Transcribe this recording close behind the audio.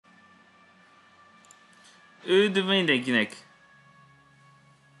Üdv mindenkinek!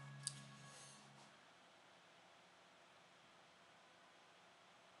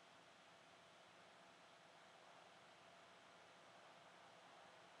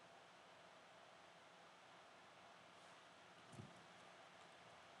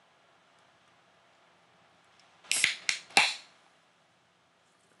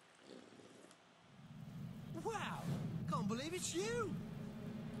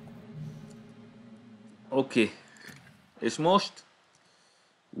 Oké. És most?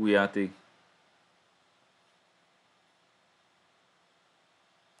 Új játék.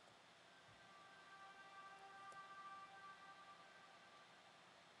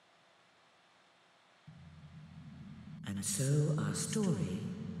 And so our story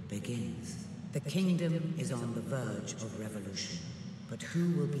begins. The kingdom is on the verge of revolution. But who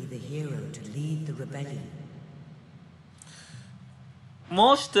will be the hero to lead the rebellion?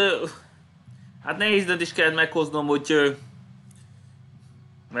 Most... hát nehéz döntést kellett meghoznom, hogy...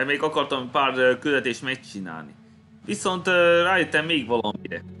 mert még akartam pár küldetést megcsinálni. Viszont rájöttem még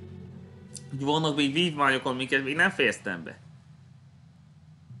valamire. Hogy vannak még vívmányok, amiket még nem fejeztem be.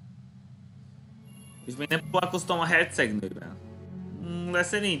 És még nem próbálkoztam a hercegnővel. De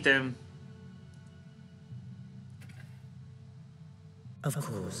szerintem... Of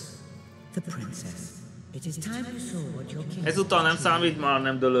course, the princess. It is time you saw what your king. Ezután nem számít, már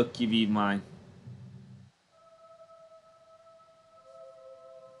nem dőlök ki vívmány.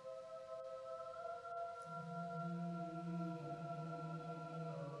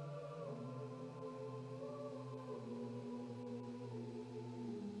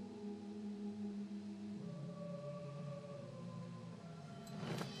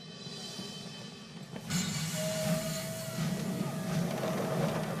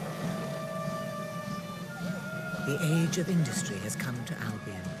 The age of industry has come to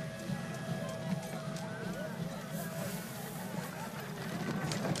Albion.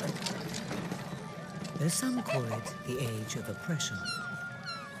 Though some call it the age of oppression.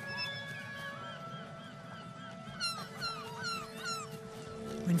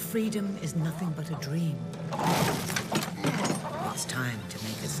 When freedom is nothing but a dream, it's time to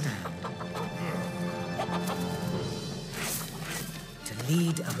make a stand. To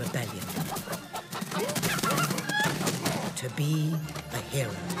lead a rebellion. To be a hero.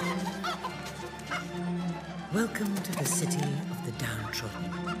 Welcome to the city of the downtrodden.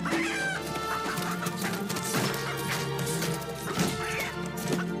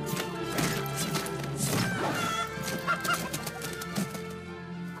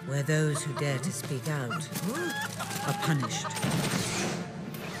 Where those who dare to speak out are punished.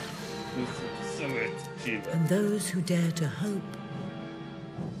 And those who dare to hope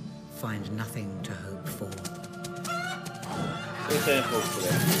find nothing to hope for.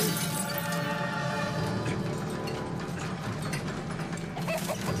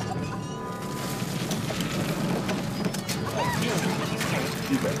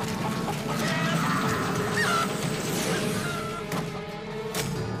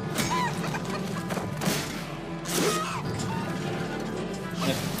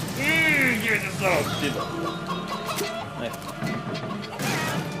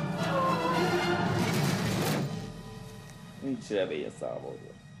 Nincs revény a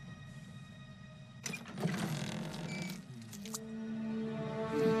számodra.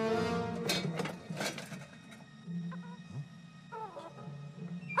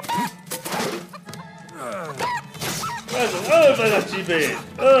 Öld meg a csibét!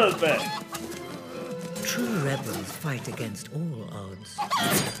 Öld meg! True rebels fight against all odds.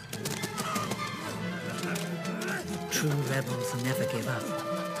 True rebels never give up.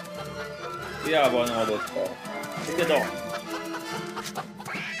 Hiába nem adott fel. Ide a!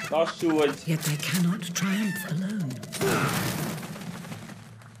 Lassú vagy! Yet they cannot triumph alone.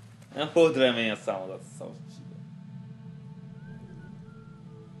 Nem volt remény a számodat, szavas csibe.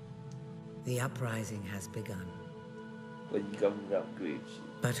 The uprising has begun. Vagy inkább kőcsi.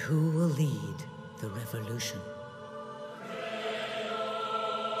 But who will lead the revolution?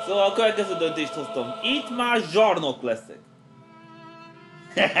 Szóval a következő döntést hoztam. Itt már zsarnok leszek.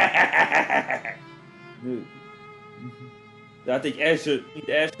 Nő. Tehát egy első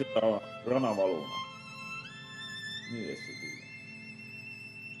ranavalónak. Művészeti.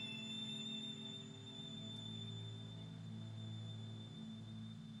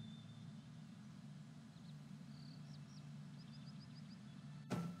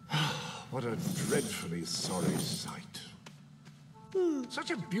 What a dreadfully sorry sight.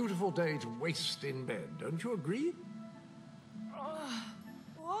 Such a beautiful day to waste in bed, don't you agree?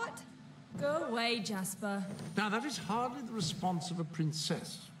 What? Go away, Jasper. Now, that is hardly the response of a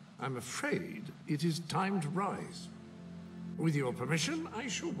princess. I'm afraid it is time to rise. With your permission, I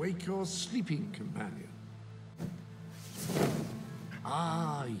shall wake your sleeping companion.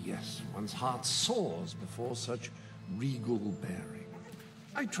 Ah, yes, one's heart soars before such regal bearing.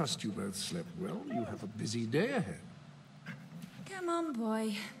 I trust you both slept well. You have a busy day ahead. Come on,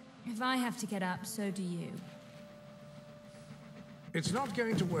 boy. If I have to get up, so do you. It's not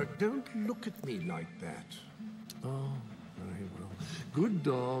going to work. Don't look at me like that. Oh, very well. Good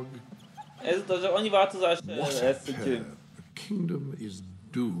dog. Ez csak annyi változás What a lesz, pair. hogy... The kingdom is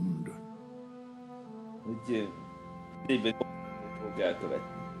doomed. Hogy... Lényben fog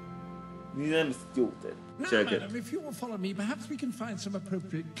elkövetni. Nem jó tenni. Now, madam, if you will follow me, perhaps we can find some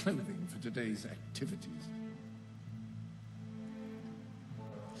appropriate clothing for today's activities.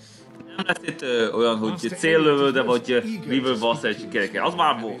 Nem lesz itt olyan, hogy céllövő, vagy River Vassal sikerekkel. Az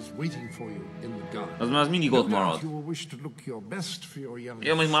már volt. Az már az mindig ott marad.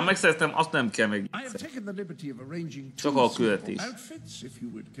 Ja, most már megszereztem, azt nem kell meg. Csak a küldetés.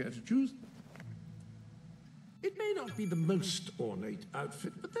 It may not be the most ornate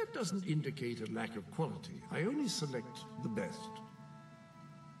outfit, but that doesn't indicate a lack of quality. I only select the best.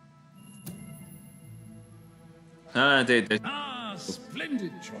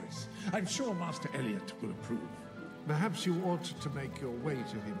 Splendid choice. I'm sure Master Elliot will approve. Perhaps you ought to make your way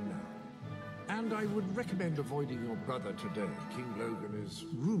to him now. And I would recommend avoiding your brother today. King Logan is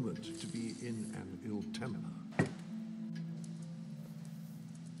rumored to be in an ill temper.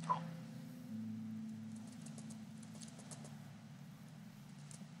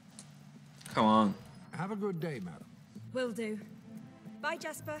 Come on. Have a good day, madam. Will do. Bye,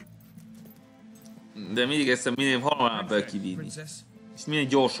 Jasper. De mindig ezt minél hamarabb kell kivinni. És minél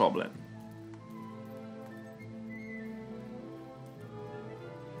gyorsabb lenni.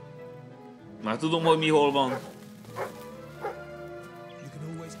 Már tudom, hogy mi hol van.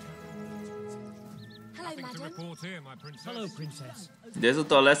 De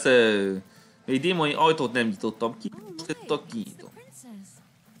ezúttal lesz... Egy démoni ajtót nem nyitottam ki, most kinyitom.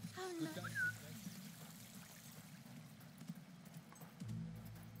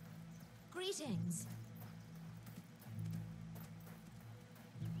 Greetings.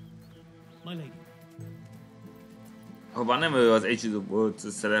 My lady. Ha bár nem ő az Age of the World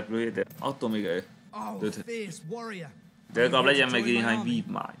szereplője, de attól még de legalább legyen meg néhány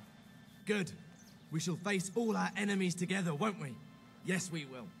vívmány. Good. We shall face all our enemies together, won't we? Yes, we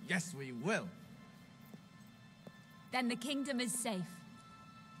will. Yes, we will. Then the kingdom is safe.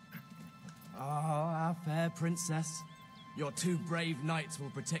 Ah, our fair princess. Your two brave knights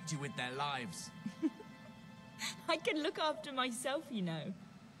will protect you with their lives. I can look after myself, you know.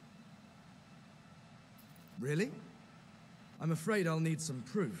 Really? I'm afraid I'll need some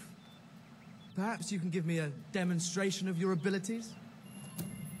proof. Perhaps you can give me a demonstration of your abilities?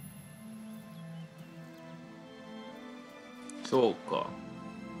 Sokkal.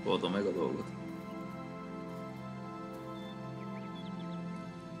 Oldom meg a dolgot.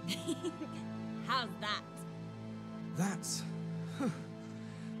 How's that? That's...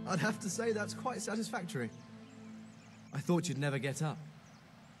 I'd have to say that's quite satisfactory. I thought you'd never get up.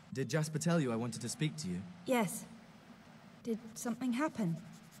 Did Jasper tell you I wanted to speak to you? Yes. Did something happen?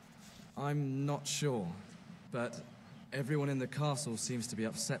 I'm not sure, but everyone in the castle seems to be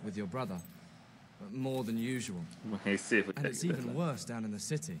upset with your brother. More than usual. And it's even worse down in the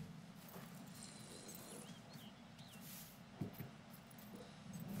city.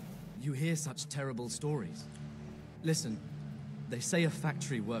 You hear such terrible stories. Listen, they say a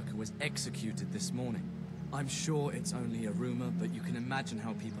factory worker was executed this morning. I'm sure it's only a rumor, but you can imagine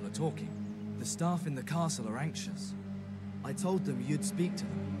how people are talking. The staff in the castle are anxious. I told them you'd speak to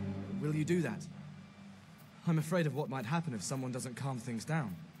them. Will you do that? I'm afraid of what might happen if someone doesn't calm things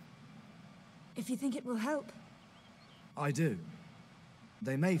down. If you think it will help. I do.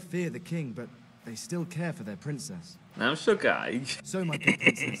 They may fear the king, but they still care for their princess. Nem sokáig. So, my good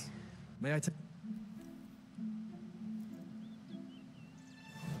princess, may I take...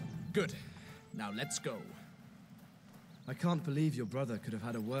 Good. Now let's go. I can't believe your brother could have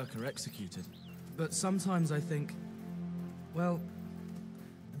had a worker executed. But sometimes I think, well,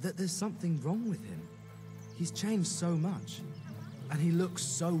 that there's something wrong with him. He's changed so much. And he looks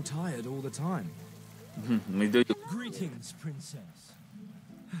so tired all the time. Greetings, princess.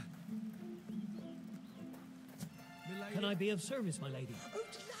 Can I be of service, my lady? Oh,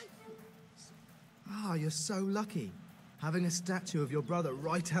 delightful. Ah, you're so lucky. Having a statue of your brother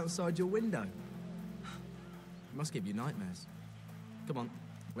right outside your window. It must give you nightmares. Come on,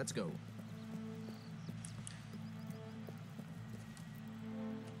 let's go.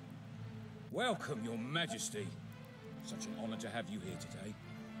 Welcome, Your Majesty. Such an honor to have you here today.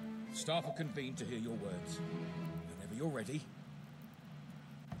 staff will convene to hear your words. Whenever you're ready.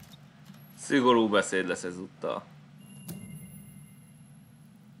 Szigorú beszéd lesz ezúttal.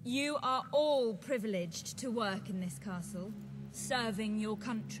 You are all privileged to work in this castle, serving your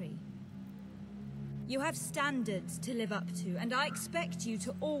country. You have standards to live up to, and I expect you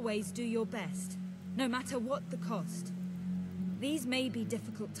to always do your best, no matter what the cost. These may be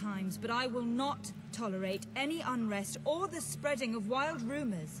difficult times, but I will not tolerate any unrest or the spreading of wild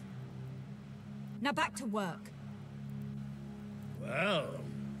rumors. Now back to work. Well,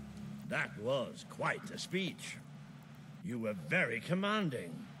 that was quite a speech. You were very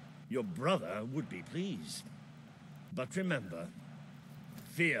commanding. Your brother would be pleased. But remember,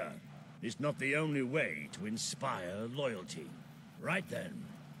 fear is not the only way to inspire loyalty. Right then,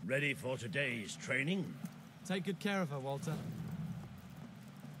 ready for today's training? Take good care of her, Walter.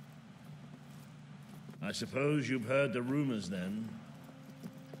 I suppose you've heard the rumors then.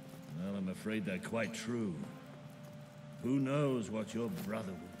 Well, I'm afraid they're quite true. Who knows what your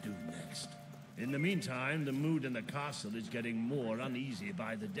brother will do next? In the meantime, the mood in the castle is getting more uneasy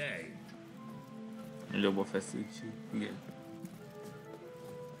by the day. Nagyobb a feszültség, igen.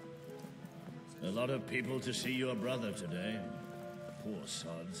 A lot of people to see your brother today. Poor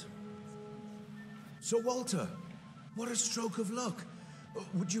sods. So, Walter, what a stroke of luck.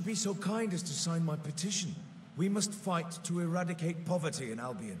 Would you be so kind as to sign my petition? We must fight to eradicate poverty in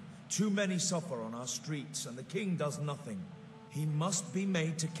Albion. Too many suffer on our streets, and the king does nothing. He must be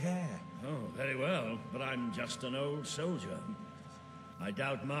made to care. Oh, very well, but I'm just an old soldier. I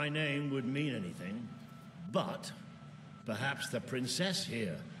doubt my name would mean anything. But perhaps the princess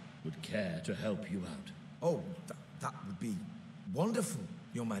here would care to help you out. Oh, that would be wonderful,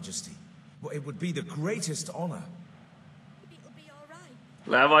 Your Majesty. Well, it would be the greatest honor. It'll be all right.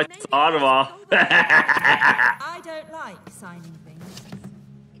 Le vagy szarva! I don't like signing things.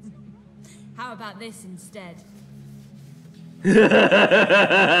 How about this instead?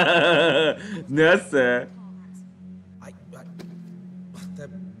 Nesze!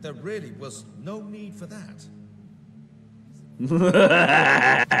 There really was no need for that. You're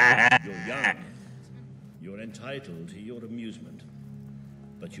young. You're entitled to your amusement.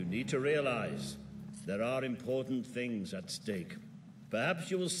 But you need to realize there are important things at stake.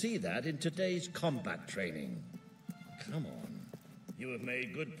 Perhaps you will see that in today's combat training. Come on. You have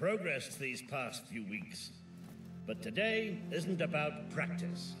made good progress these past few weeks. But today isn't about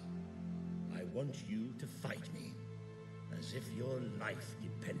practice. I want you to fight me, as if your life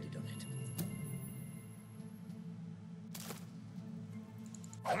depended on it.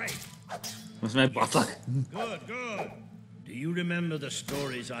 Fight! Most megbaszlak. Good, good. Do you remember the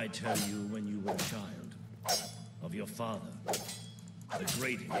stories I tell you when you were a child? Of your father, the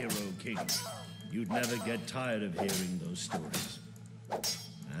great hero king. You'd never get tired of hearing those stories.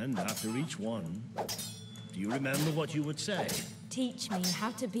 And after each one, do you remember what you would say? Teach me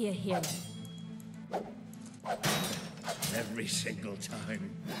how to be a hero. Every single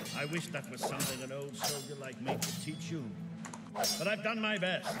time. I wish that was something an old soldier like me could teach you. But I've done my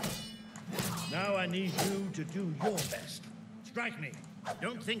best. Now I need you to do your best. Strike me.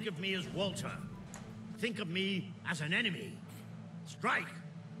 Don't think of me as Walter. Think of me as an enemy. Strike!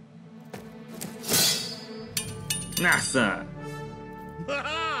 Nesze!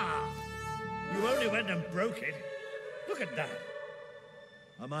 Ha-ha! You only went and broke it. Look at that.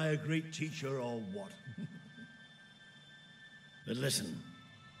 Am I a great teacher or what? But listen,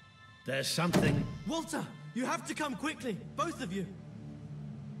 there's something... Walter, you have to come quickly, both of you.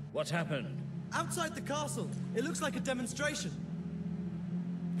 What's happened? Outside the castle, it looks like a demonstration.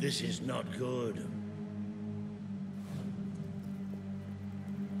 This is not good.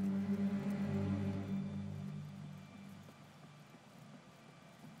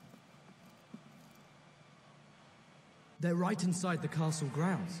 They're right inside the castle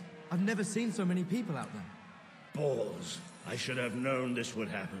grounds. I've never seen so many people out there. Balls. I should have known this would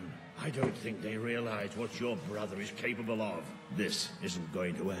happen. I don't think they realize what your brother is capable of. This isn't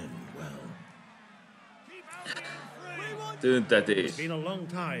going to end well. Tüntetés. It's been a long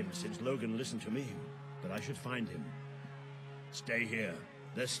time since Logan listened to me, but I should find him. Stay here.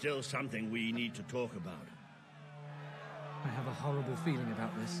 There's still something we need to talk about. I have a horrible feeling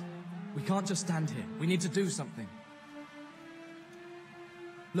about this. We can't just stand here. We need to do something.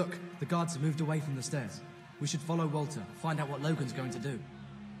 Look, the guards have moved away from the stairs. We should follow Walter, find out what Logan's going to do.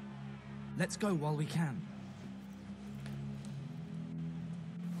 Let's go while we can.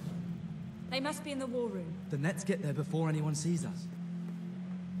 They must be in the war room. Then let's get there before anyone sees us.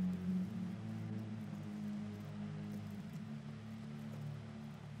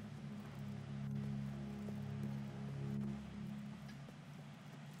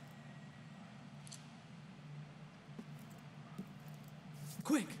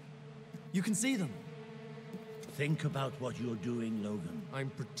 Quick! You can see them. Think about what you're doing, Logan. I'm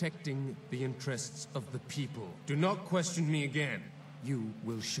protecting the interests of the people. Do not question me again. You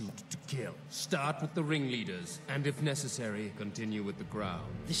will shoot to kill. Start with the ringleaders, and if necessary, continue with the crowd.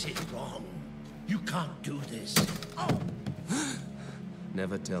 This is wrong. You can't do this. Oh!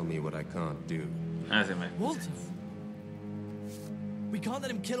 Never tell me what I can't do. Walter! We can't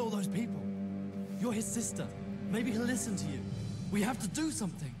let him kill all those people. You're his sister. Maybe he'll listen to you. We have to do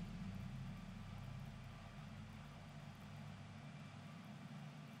something.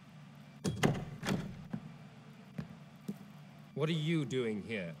 What are you doing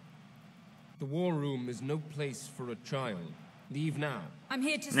here? The war room is no place for a child. Leave now. I'm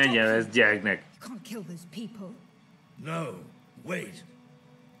here to stop you. You can't kill those people. No, wait.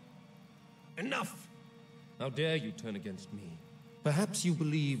 Enough! How dare you turn against me? Perhaps you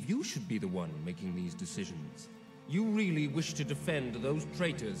believe you should be the one making these decisions. You really wish to defend those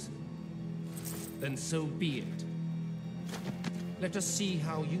traitors? Then so be it. Let us see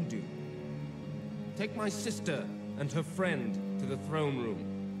how you do. Take my sister and her friend to the throne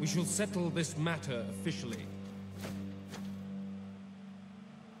room. We shall settle this matter officially.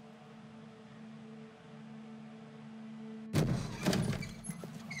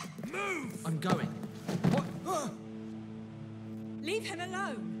 Move! I'm going. What? Leave him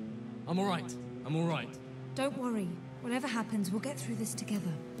alone. I'm all right. I'm all right. Don't worry. Whatever happens, we'll get through this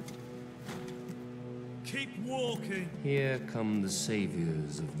together. Keep walking. Here come the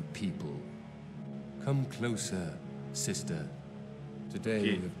saviors of the people. Come closer, sister. Today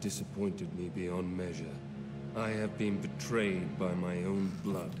you have disappointed me beyond measure. I have been betrayed by my own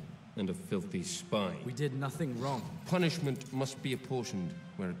blood and a filthy spy. We did nothing wrong. Punishment must be apportioned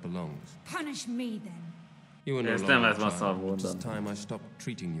where it belongs. Punish me, then. You are no longer a child. It's time I stopped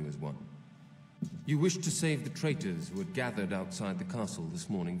treating you as one. You wish to save the traitors who had gathered outside the castle this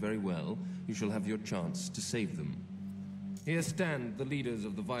morning. Very well. You shall have your chance to save them. Here stand the leaders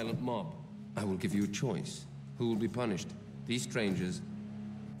of the violent mob. I will give you a choice. Who will be punished? These strangers,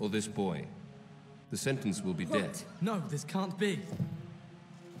 or this boy? The sentence will be death. No, this can't be.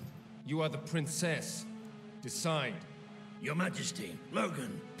 You are the princess. Decide. Your Majesty,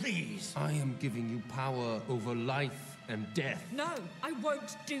 Logan, please. I am giving you power over life and death. No, I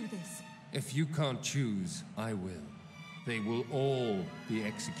won't do this. If you can't choose, I will. They will all be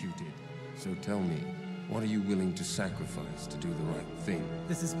executed. So tell me, what are you willing to sacrifice to do the right thing?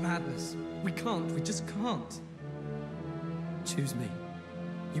 This is madness. We can't. We just can't. Choose me.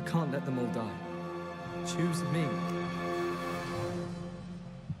 You can't let them all die. Choose me.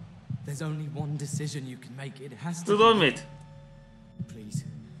 There's only one decision you can make. It has to. Tudod mit? Please.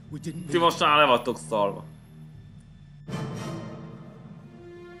 We didn't Ti most már le vagytok szarva.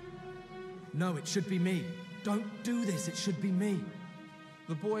 No, it should be me. Don't do this. It should be me.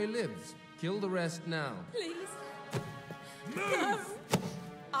 The boy lives. Kill the rest now. Please. No!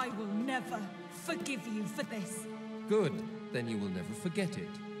 I will never forgive you for this. Good. Then you will never forget it.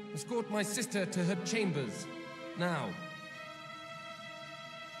 Escort my sister to her chambers. Now.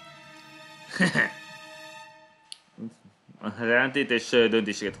 Ellentétes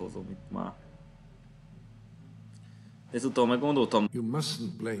döntéseket hozom itt már. Ezúttal meggondoltam. You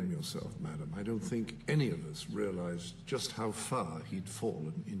mustn't blame yourself, madam. I don't think any of us realized just how far he'd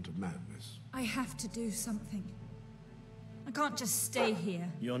fallen into madness. I have to do something. I can't just stay here.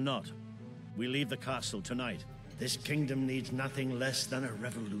 You're not. We leave the castle tonight. This kingdom needs nothing less than a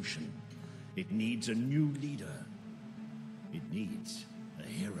revolution. It needs a new leader. It needs a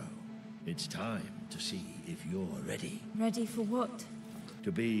hero. It's time to see if you're ready. Ready for what?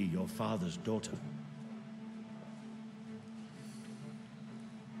 To be your father's daughter.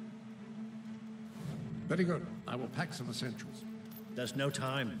 Very good. I will pack some essentials. There's no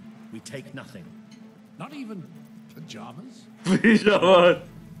time. We take nothing. Not even pajamas? Pajamas!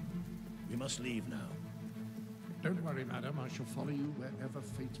 We must leave now. Don't worry, madam. I shall follow you wherever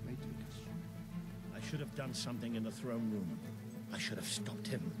fate may take us. I should have done something in the throne room. I should have stopped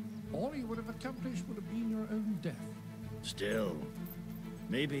him. All you would have accomplished would have been your own death. Still,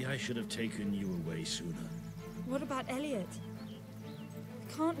 maybe I should have taken you away sooner. What about Elliot?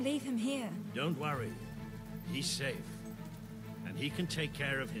 I can't leave him here. Don't worry. He's safe. And he can take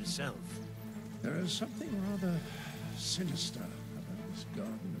care of himself. There is something rather sinister about this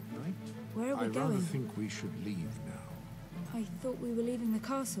garden at night. Where are we going? I rather think we should leave now. I thought we were leaving the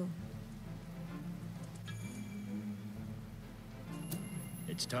castle.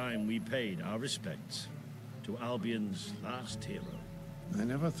 It's time we paid our respects to Albion's last hero. I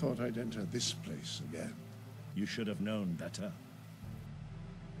never thought I'd enter this place again. You should have known better.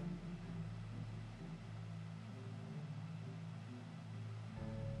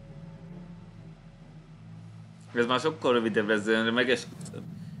 Ez már sokkal rövidebb lesz, megesküszöm.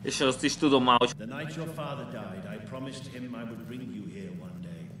 És azt is tudom már, hogy... The night your father died, I promised him I would bring you here one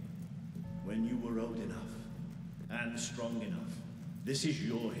day. When you were old enough and strong enough. This is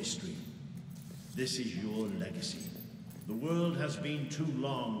your history. This is your legacy. The world has been too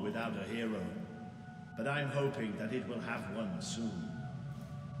long without a hero, but I'm hoping that it will have one soon.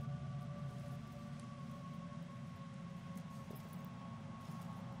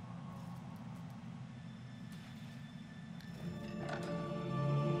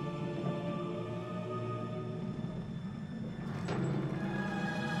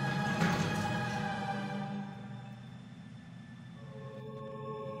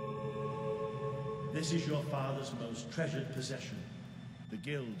 This is your father's most treasured possession, the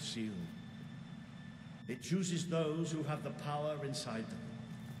Guild Seal. It chooses those who have the power inside them,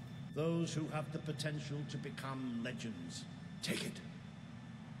 those who have the potential to become legends. Take it.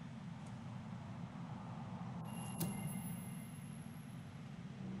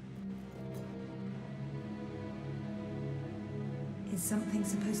 Is something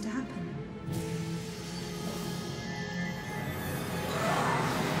supposed to happen?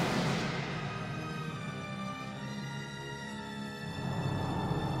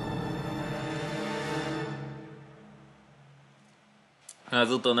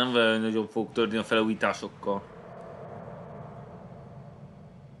 Ezúttal nem nagyobb fog törni a felújításokkal.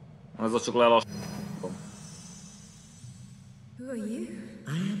 Az csak lelassan. Who are you?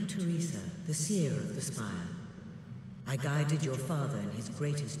 I am Teresa, the seer of the spire. I guided your father in his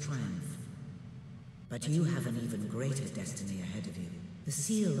greatest triumph. But you have an even greater destiny ahead of you. The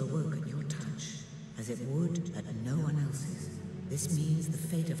seal awoke at your touch, as it would at no one else's. This means the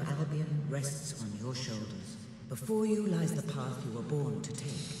fate of Albion rests on your shoulders. Before you lies the path you were born to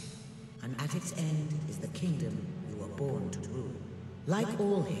take, and at its end is the kingdom you were born to rule. Like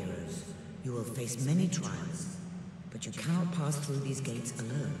all heroes, you will face many trials, but you cannot pass through these gates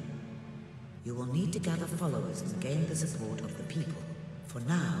alone. You will need to gather followers and gain the support of the people. For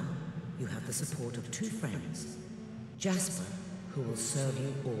now, you have the support of two friends, Jasper, who will serve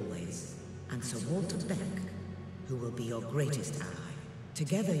you always, and Sir Walter Beck, who will be your greatest ally.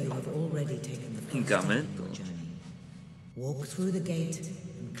 Together you have already taken the first step in your journey. Walk through the gate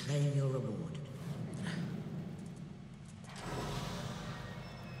and claim your reward.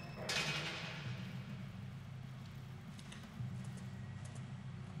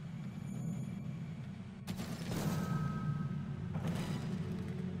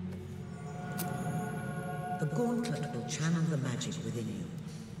 The gauntlet will channel the magic within you.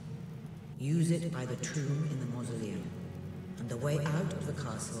 Use it by the tomb in the mausoleum, and the way out of the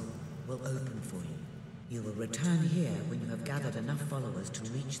castle will open for you. You will return here when you have gathered enough followers to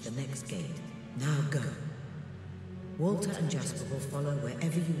reach the next gate. Now go. Walter and Jasper will follow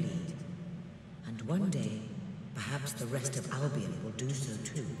wherever you lead. And one day, perhaps the rest of Albion will do so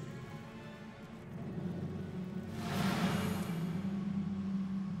too.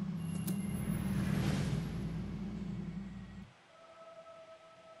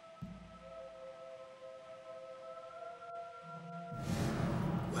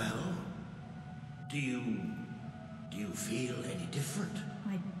 Do you feel any different?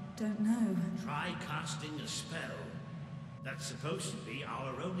 I don't know. Try casting a spell. That's supposed to be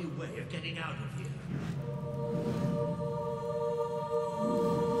our only way of getting out of here.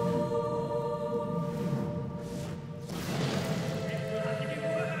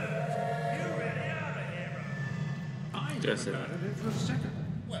 I never doubted it for a second.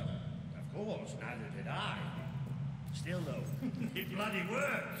 Well, of course, neither did I. Still though, it bloody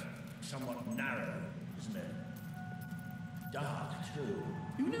worked. Somewhat narrow, isn't it? Dark, too.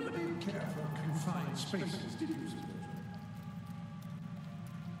 You never did care for confined spaces, did you, Sir Walter?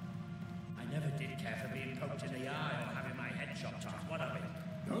 I never did care for being poked in the eye or having my head chopped off. What of it?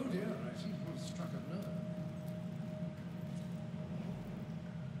 Oh dear, I seem to have struck a nerve.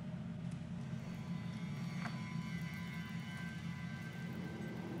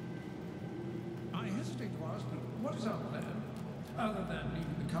 I hesitate to ask, but what is our plan? Other than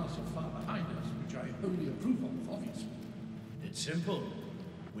leaving the castle far behind us, which I wholly approve of, obviously. It's simple.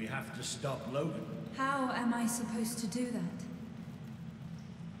 We have to stop Logan. How am I supposed to do that?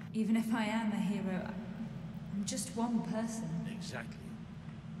 Even if I am a hero, I'm just one person. Exactly.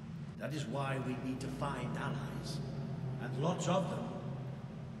 That is why we need to find allies. And lots of them.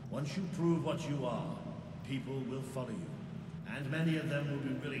 Once you prove what you are, people will follow you. And many of them will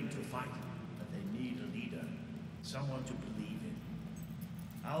be willing to fight. But they need a leader. Someone to believe in.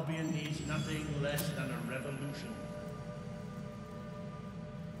 Albion needs nothing less than a revolution.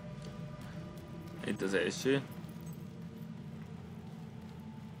 Itt az első.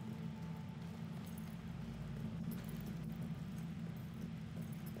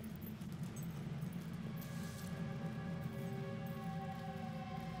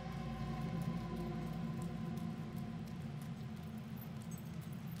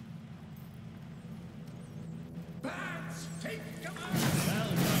 Take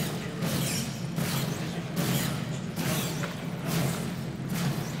command!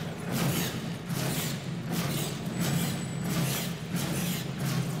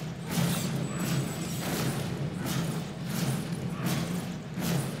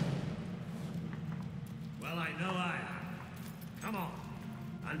 Well, I know I am. Come on.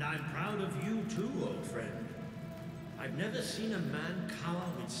 And I'm proud of you too, old friend. I've never seen a man cower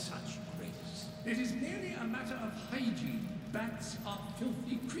with such grace. It is merely a matter of hygiene. Bats are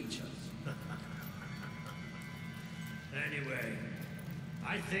filthy creatures. Anyway,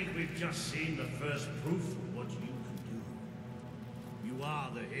 I think we've just seen the first proof of what you can do. You are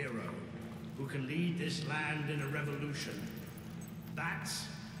the hero who can lead this land in a revolution. Bats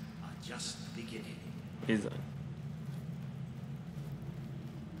are just the beginning. Bizony.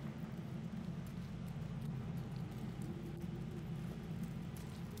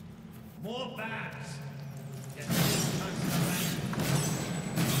 More bats! Get this touch the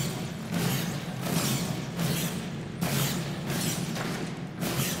land.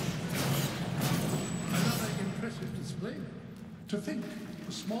 Another impressive display. To think,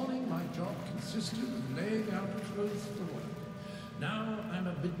 this morning my job consisted of laying out clothes for work. Now I'm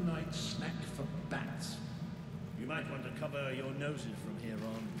a midnight snack for bats. You might want to cover your noses from here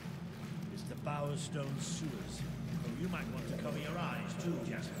on. It's the Bowerstone sewers. Or you might want to cover your eyes too,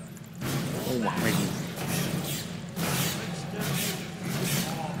 Jasper. Oh my goodness.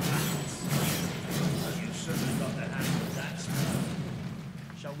 You certainly got the hang of that stuff.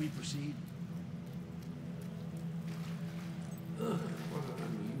 Shall we proceed? Ugh, what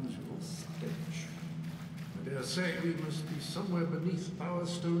an unusual stench. I dare say we must be somewhere beneath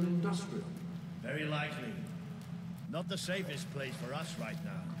Bowerstone Industrial. Very likely. Not the safest place for us right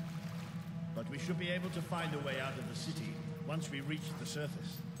now. But we should be able to find a way out of the city once we reach the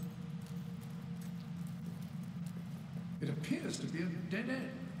surface. It appears to be a dead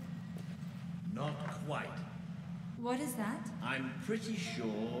end. Not quite. What is that? I'm pretty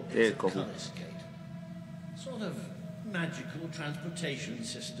sure it's a Cool. color's gate. Sort of magical transportation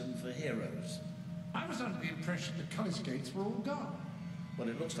system for heroes. I was under the impression the color skates were all gone. Well,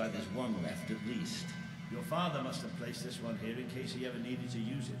 it looks like there's one left at least. Your father must have placed this one here in case he ever needed to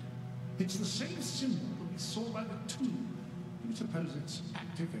use it. It's the same symbol that we saw by the tomb. You suppose it's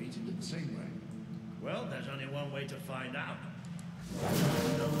activated in the same way? Well, there's only one way to find out.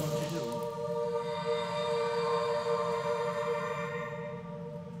 You know what to do.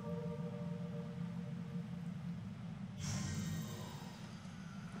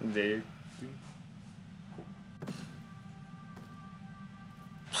 There.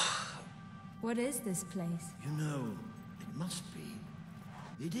 What is this place? You know, it must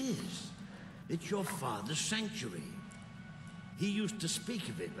be. It is. It's your father's sanctuary. He used to speak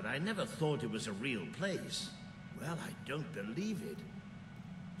of it, but I never thought it was a real place. Well, I don't believe it.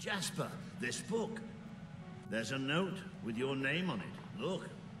 Jasper, this book. There's a note with your name on it. Look.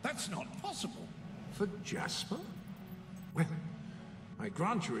 That's not possible. For Jasper? Well, I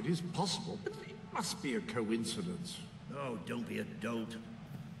grant you it is possible, but it must be a coincidence. Oh, don't be a dolt.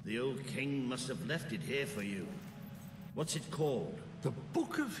 The old king must have left it here for you. What's it called? The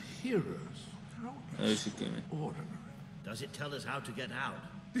Book of Heroes. How extraordinary. Does it tell us how to get out?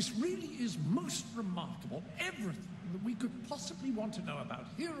 This really is most remarkable. Everything that we could possibly want to know about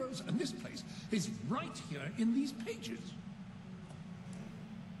heroes and this place is right here in these pages.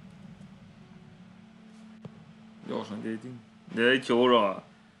 Gyorsan gyűjtünk. De egy óra.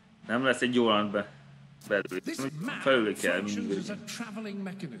 Nem lesz egy órán belül. This map Felül kell functions mindig. as a traveling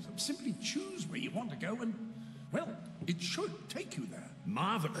mechanism. Simply choose where you want to go and, well, it should take you there.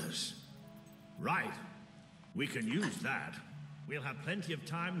 Marvelous. Right. We can use that. We'll have plenty of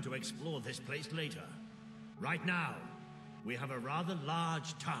time to explore this place later. Right now, we have a rather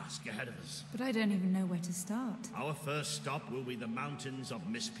large task ahead of us. But I don't even know where to start. Our first stop will be the mountains of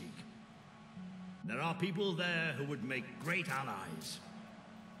Mistpeak. There are people there who would make great allies.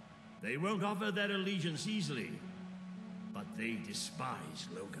 They won't offer their allegiance easily, but they despise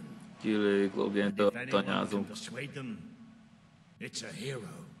Logan. Gyűlöljük Logant, If anyone can tanyázunk. persuade them, it's a hero.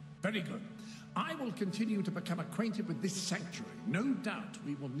 Very good. I will continue to become acquainted with this sanctuary. No doubt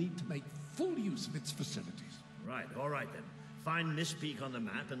we will need to make full use of its facilities. Right, all right then. Find Mistpeak on the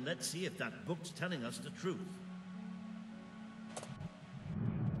map and let's see if that book's telling us the truth.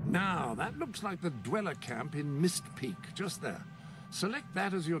 Now, that looks like the dweller camp in Mist Peak, just there. Select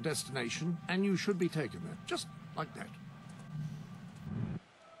that as your destination, and you should be taken there, just like that.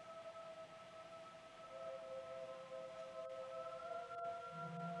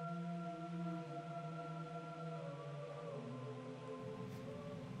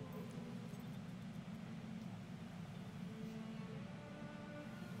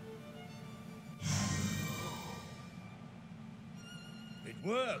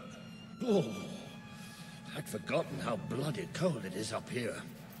 work. Oh, I'd forgotten how bloody cold it is up here.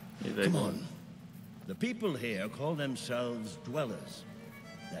 Come on. The people here call themselves dwellers.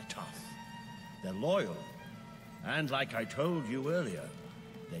 They're tough. They're loyal. And like I told you earlier,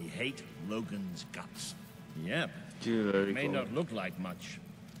 they hate Logan's guts. Yep. It may not look like much,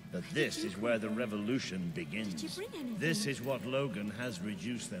 but this is where the revolution begins. This is what Logan has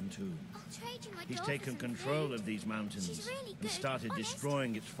reduced them to. He's taken control of these mountains and started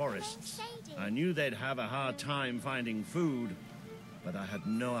destroying its forests. I knew they'd have a hard time finding food, but I had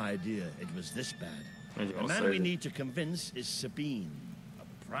no idea it was this bad. The man we need to convince is Sabine,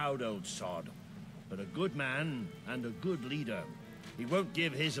 a proud old sod, but a good man and a good leader. He won't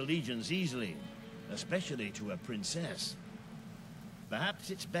give his allegiance easily, especially to a princess. Perhaps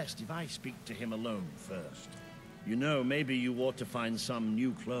it's best if I speak to him alone first. You know, maybe you ought to find some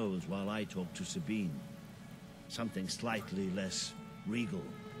new clothes while I talk to Sabine. Something slightly less regal.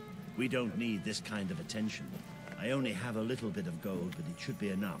 We don't need this kind of attention. I only have a little bit of gold, but it should be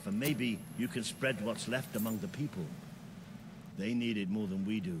enough. And maybe you can spread what's left among the people. They need it more than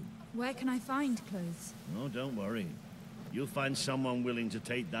we do. Where can I find clothes? Oh, don't worry. You'll find someone willing to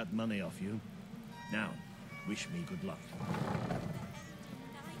take that money off you. Now, wish me good luck.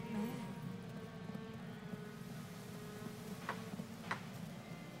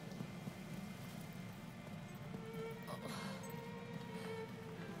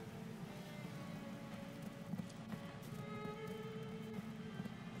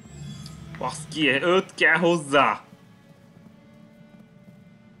 Baszki, 5 kell hozzá!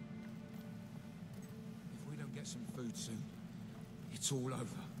 If we don't get some food soon, it's all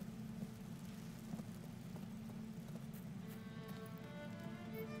over.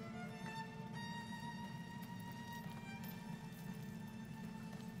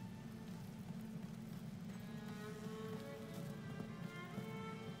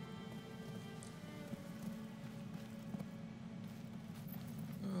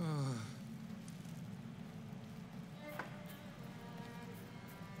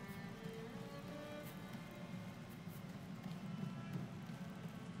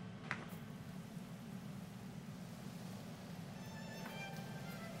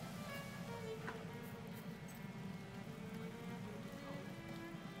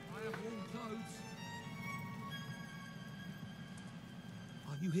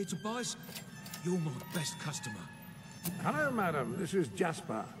 You here to buy us? You're my best customer. Hello, madam. This is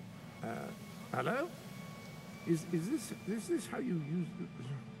Jasper. Hello? Is this how you use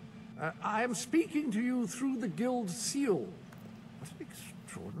it? I am speaking to you through the guild seal. What an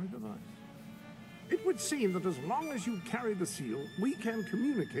extraordinary device. It would seem that as long as you carry the seal, we can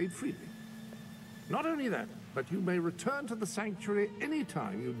communicate freely. Not only that, but you may return to the sanctuary any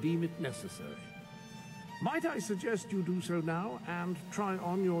time you deem it necessary. Might I suggest you do so now and try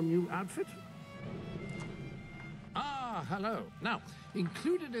on your new outfit? Ah, hello. Now,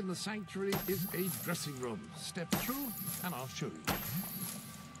 included in the sanctuary is a dressing room. Step through and I'll show you.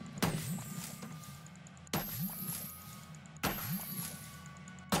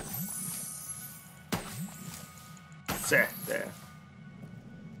 Sit there.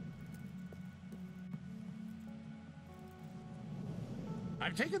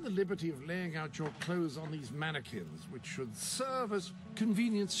 I've taken the liberty of laying out your clothes on these mannequins, which should serve as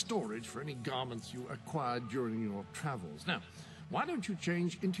convenient storage for any garments you acquired during your travels. Now, why don't you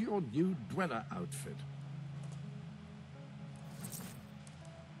change into your new dweller outfit?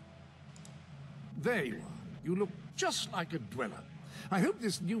 There you are. You look just like a dweller. I hope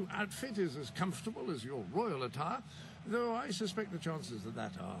this new outfit is as comfortable as your royal attire, though I suspect the chances of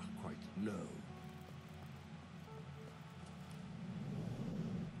that are quite low.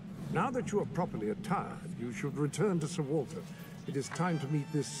 Now that you are properly attired, you should return to Sir Walter. It is time to meet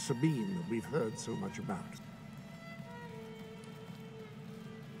this Sabine that we've heard so much about.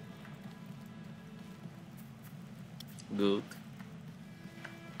 Good.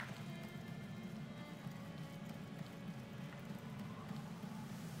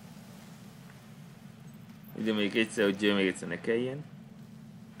 Ide még egyszer, hogy még egyszer ne kelljen.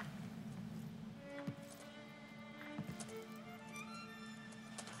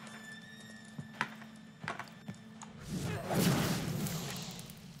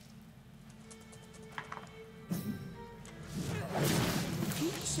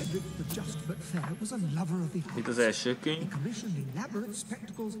 Was a lover of the Itt az első könyv. He commissioned elaborate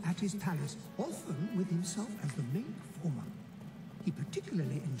spectacles at his palace, often with himself as the main performer. He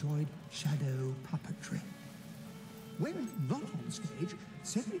particularly enjoyed shadow puppetry. When not on stage,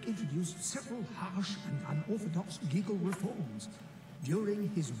 Cedric introduced several harsh and unorthodox legal reforms.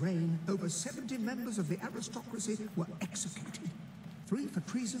 During his reign, over 70 members of the aristocracy were executed. 3 for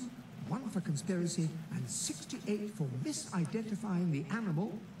treason, 1 for conspiracy, and 68 for misidentifying the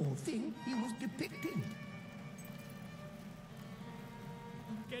animal or thing he was depicting.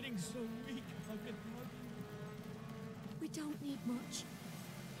 I'm getting so weak. I've been mugging. We don't need much.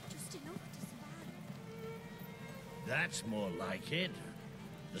 Just enough to survive. That's more like it.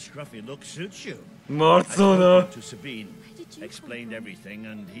 The scruffy look suits you. Marcona. To Sabine, explained everything,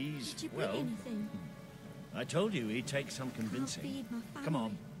 and he's, Did you bring well, anything? I told you he'd take some convincing. Feed my family. Come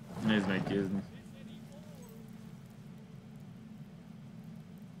on. Nézd meg győzni.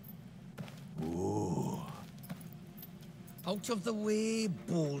 Ooh. Out of the way,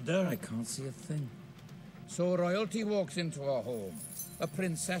 Boulder. I can't see a thing. So royalty walks into our home. A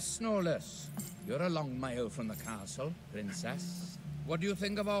princess, no less. You're a long mile from the castle, princess. What do you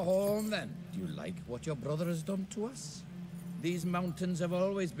think of our home, then? Do you like what your brother has done to us? These mountains have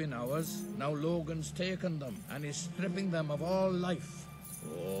always been ours. Now Logan's taken them and is stripping them of all life.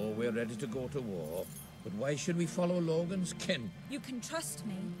 Oh, we're ready to go to war. But why should we follow Logan's kin? You can trust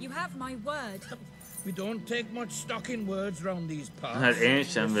me. You have my word. We don't take much stock in words round these parts. Hát én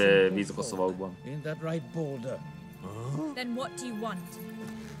sem bízok a szavakban. Ain't that right, Boulder? Then what do you want?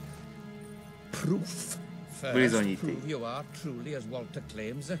 Proof. First, Bizonyíték. prove you are truly, as Walter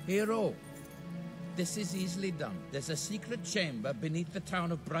claims, a hero. This is easily done. There's a secret chamber beneath the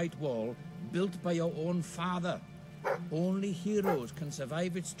town of Brightwall, built by your own father. Only heroes can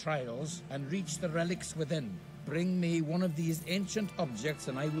survive its trials and reach the relics within. Bring me one of these ancient objects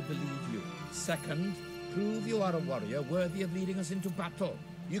and I will believe you. Second, prove you are a warrior worthy of leading us into battle.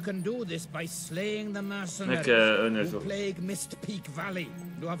 You can do this by slaying the mercenaries who plague Mist Peak Valley,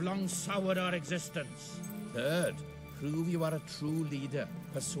 who have long soured our existence. Third, prove you are a true leader.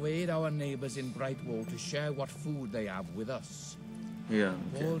 Persuade our neighbors in Brightwall to share what food they have with us. Yeah.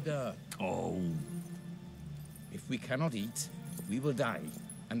 Boulder. Oh. If we cannot eat, we will die,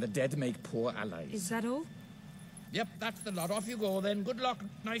 and the dead make poor allies. Is that all? Yep, that's the lot. Off you go then. Good luck.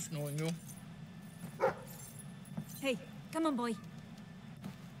 Nice knowing you. Hey, come on, boy.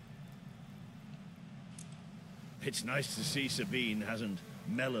 It's nice to see Sabine hasn't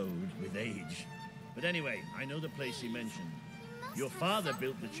mellowed with age. But anyway, I know the place he mentioned. Your father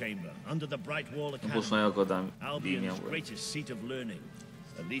built the chamber under the Brightwall Academy, Albion's greatest seat of learning.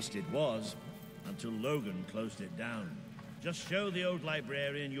 At least it was, until Logan closed it down. Just show the old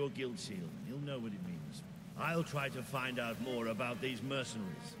librarian your guild seal. He'll know what it means. I'll try to find out more about these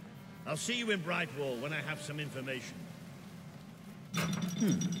mercenaries. I'll see you in Brightwall when I have some information.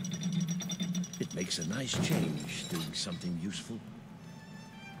 It makes a nice change, doing something useful.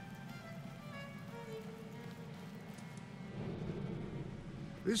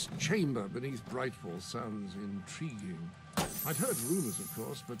 This chamber beneath Brightwall sounds intriguing. I'd heard rumors, of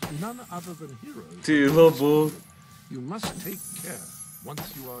course, but none other than heroes. You must take care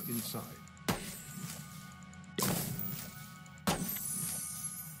once you are inside.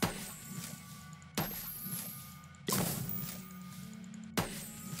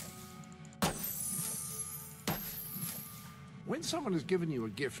 When someone has given you a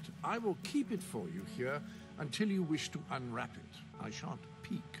gift, I will keep it for you here until you wish to unwrap it. I shan't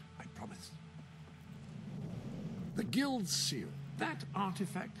peek, I promise. The guild seal. That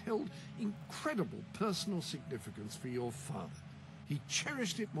artifact held incredible personal significance for your father. He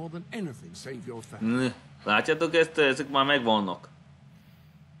cherished it more than anything save your family. Látjátok ezt? Ezek már megvannak.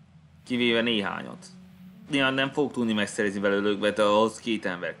 Kivéve néhányat. Néhány nem fog tudni megszerezni belőlük, mert ahhoz 2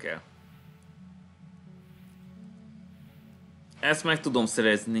 ember kell. Ezt meg tudom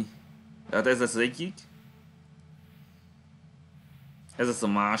szerezni. Tehát ez lesz az egyik. Ez lesz a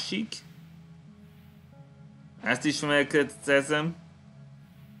másik. Ezt is megszerzem.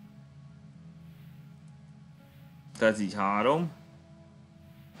 Tehát így 3.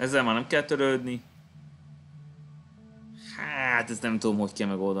 Ezzel már nem kell törődni. Hát ezt nem tudom, hogy kell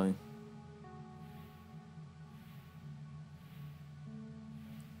megoldani.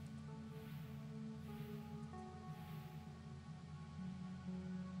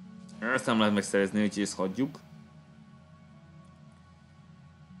 Ezt nem lehet megszerezni, úgyhogy ezt hagyjuk.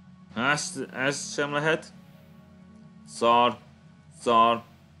 Ez sem lehet. Szar.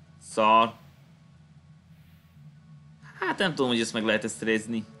 Hát nem tudom, hogy ezt meg lehet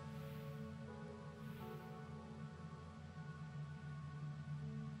szerezni.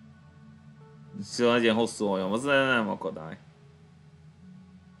 Szóval legyen hosszú hajam, az nem akadály.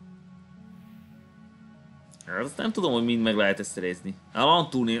 Azt nem tudom, hogy mind meg lehet szerezni. A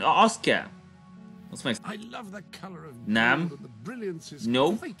Lantúrnél, az kell. Azt meg... Nem.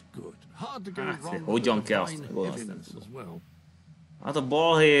 No. Hát, hogyan kell azt megoldani, azt nem tudom. Hát a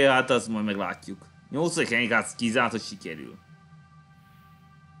balhé, hát azt majd meglátjuk. 8. helyen kizárt, hogy sikerül.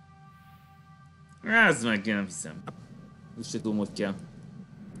 Ez meg én nem hiszem. Úgy se tudom, hogy kell.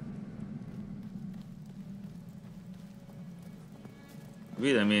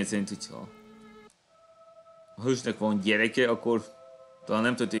 Vélemény szerint, hogyha a hősnek van gyereke, akkor talán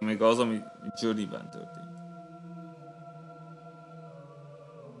nem történik meg az, ami Journey-ben történt.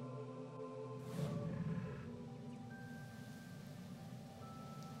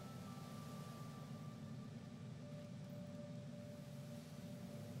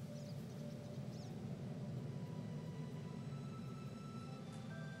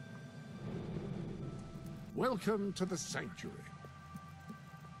 Welcome to the sanctuary.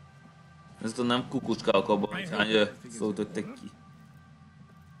 Ez a nem kukucskálok abban, hogy hány szót öttek ki.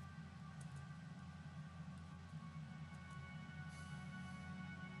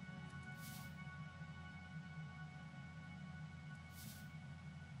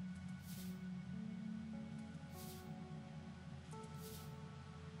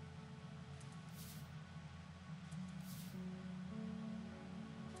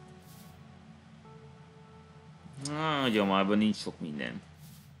 A gyomárban nincs sok minden.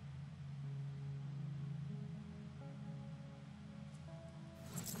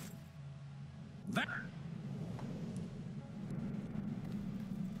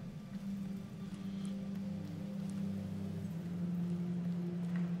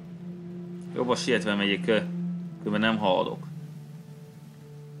 Jobban sietve megyek, különben nem haladok.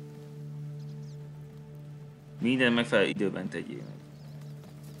 Minden megfelelő időben tegyél meg.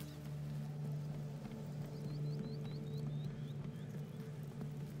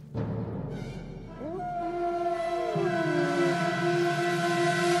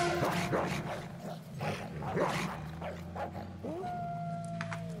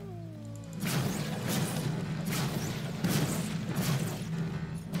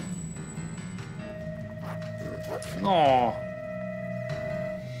 No.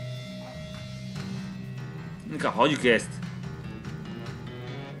 Inkább hagyjuk ezt.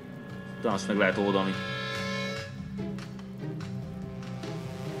 Talán meg lehet oldani.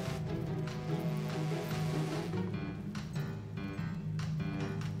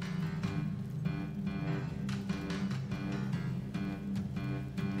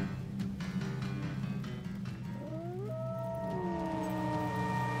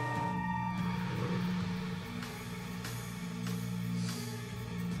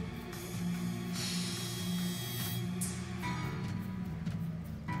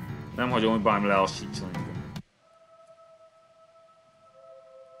 Nem hagyom, hogy bármi lelassítson engem.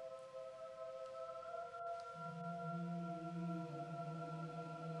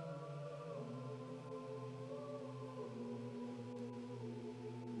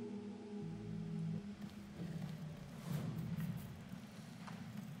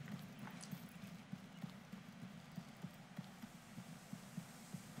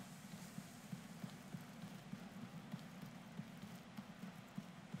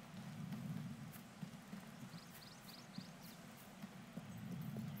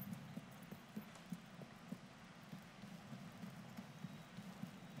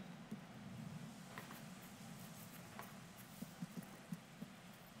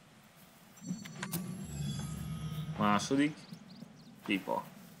 Második pipa.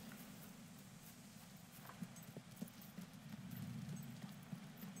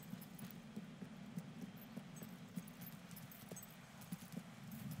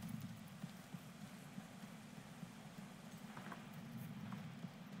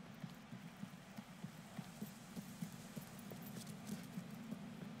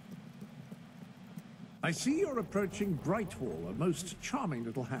 I see you're approaching Brightwall, a most charming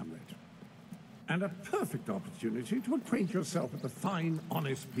little hamlet. And a perfect opportunity to acquaint yourself with the fine,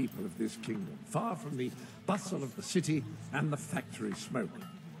 honest people of this kingdom, far from the bustle of the city and the factory smoke.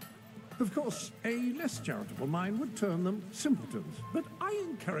 Of course, a less charitable mind would term them simpletons, but I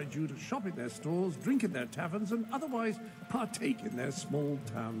encourage you to shop in their stores, drink in their taverns, and otherwise partake in their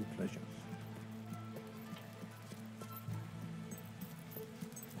small-town pleasures.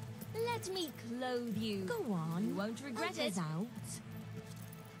 Let me clothe you. Go on. You won't regret it. Out.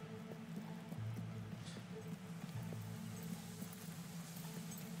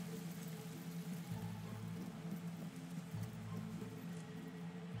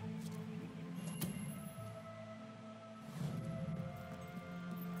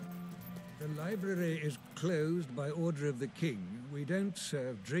 The library is closed by order of the king. We don't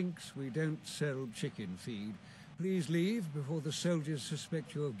serve drinks, we don't sell chicken feed. Please leave before the soldiers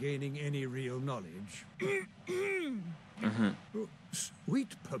suspect you of gaining any real knowledge. Oh,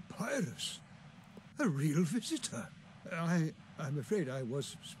 sweet papyrus. A real visitor. I'm afraid I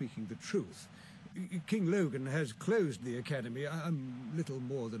was speaking the truth. King Logan has closed the academy. I'm little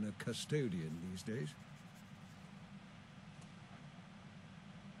more than a custodian these days.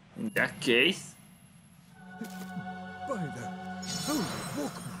 In that case... By the holy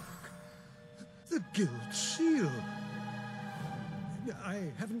bookmark! The Guild Seal!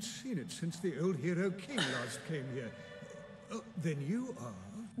 I haven't seen it since the old hero king last came here. Oh, then you are...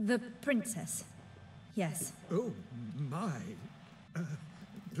 The princess. Yes. Oh, my.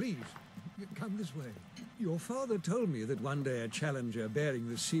 Please, come this way. Your father told me that one day a challenger bearing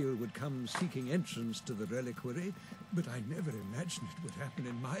the seal would come seeking entrance to the reliquary, but I never imagined it would happen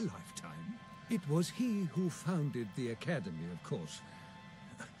in my lifetime. It was he who founded the academy, of course.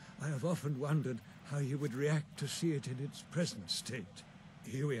 I have often wondered how he would react to see it in its present state.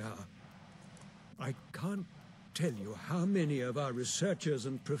 Here we are. I can't tell you how many of our researchers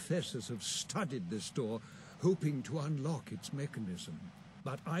and professors have studied this door, hoping to unlock its mechanism.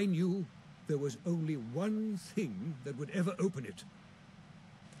 But I knew there was only one thing that would ever open it.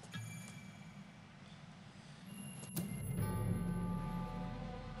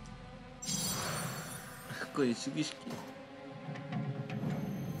 Akkor is ki.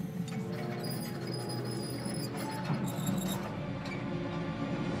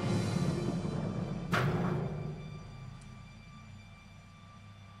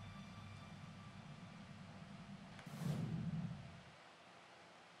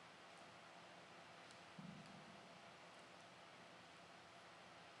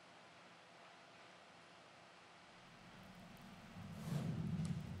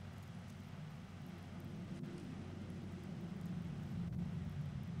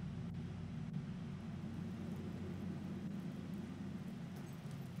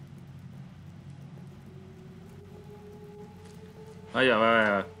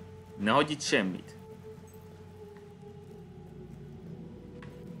 Várjál, ne hagyj itt semmit.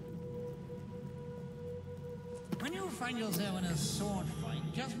 When you find yourself in a sword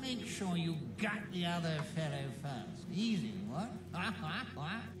fight, just make sure you gut the other fellow first. Easy, what?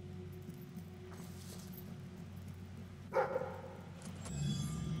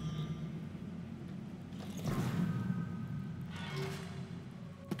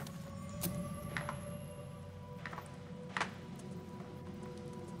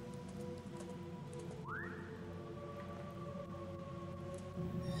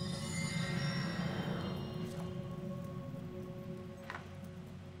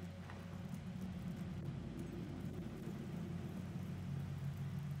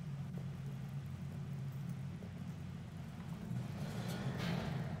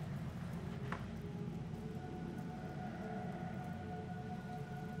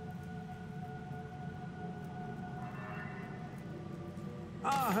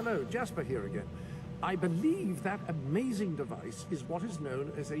 Ah, hello, Jasper here again. I believe that amazing device is what is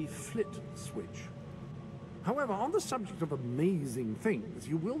known as a flit switch. However, on the subject of amazing things,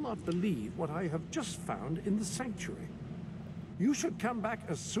 you will not believe what I have just found in the sanctuary. You should come back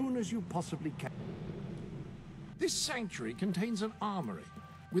as soon as you possibly can. This sanctuary contains an armory,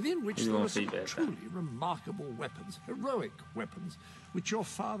 within which there are some truly remarkable weapons, heroic weapons, which your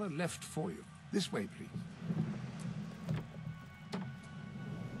father left for you. This way, please.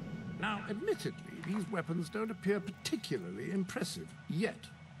 Now, admittedly, these weapons don't appear particularly impressive yet.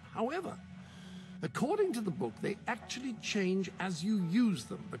 However, according to the book, they actually change as you use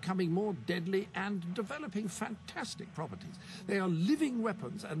them, becoming more deadly and developing fantastic properties. They are living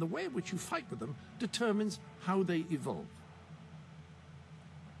weapons, and the way in which you fight with them determines how they evolve.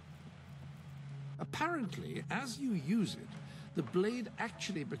 Apparently, as you use it, the blade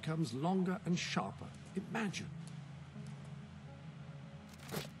actually becomes longer and sharper. Imagine.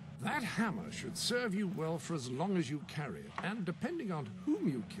 That hammer should serve you well for as long as you carry it, and depending on whom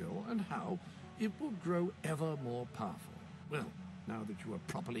you kill and how, it will grow ever more powerful. Well, now that you are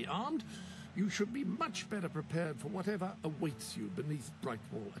properly armed, you should be much better prepared for whatever awaits you beneath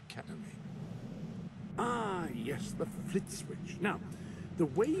Brightwall Academy. Ah, yes, the flit switch. Now, the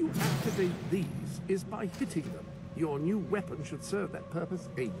way you activate these is by hitting them. Your new weapon should serve that purpose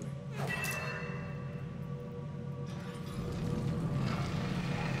ably.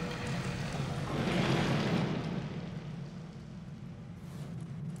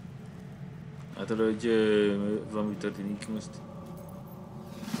 Hát arra, hogy valami történik most.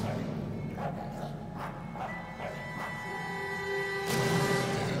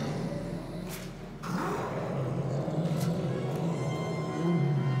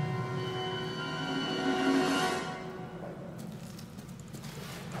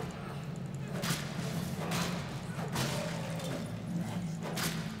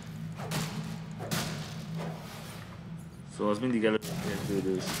 Szóval az mindig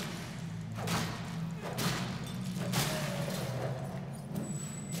előkérdődős.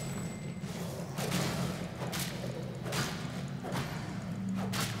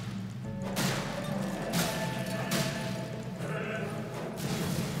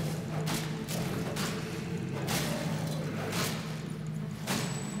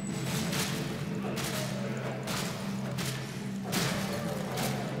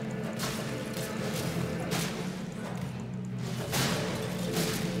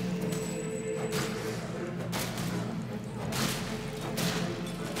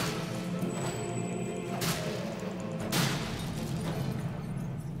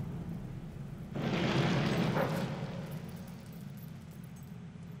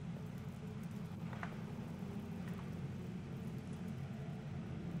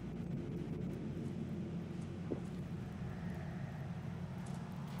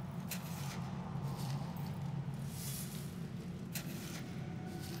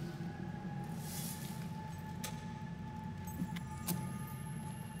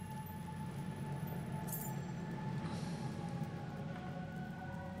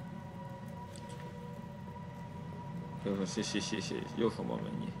 Gyorsabban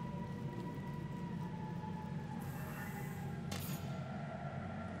menjél.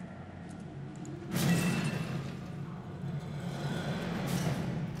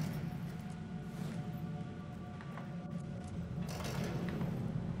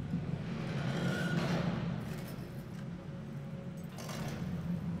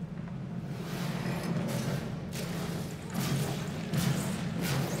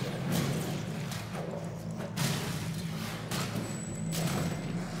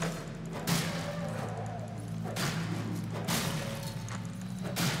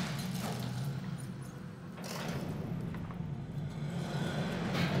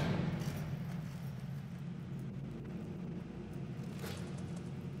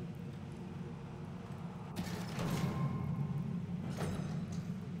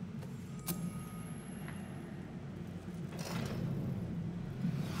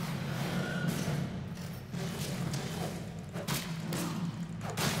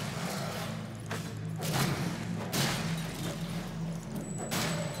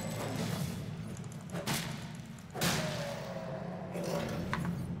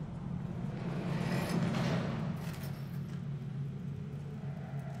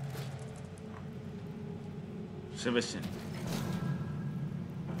 Sebesen.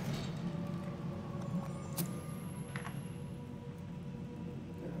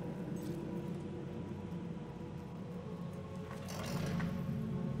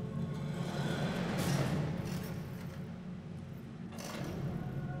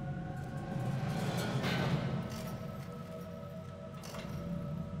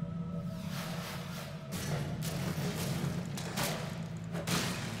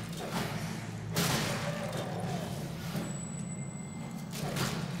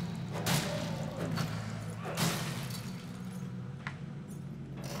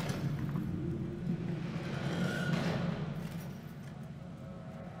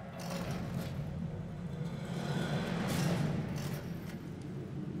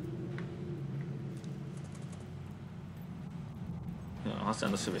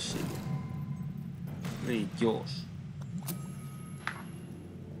 Használd a sebességet. Légy gyors.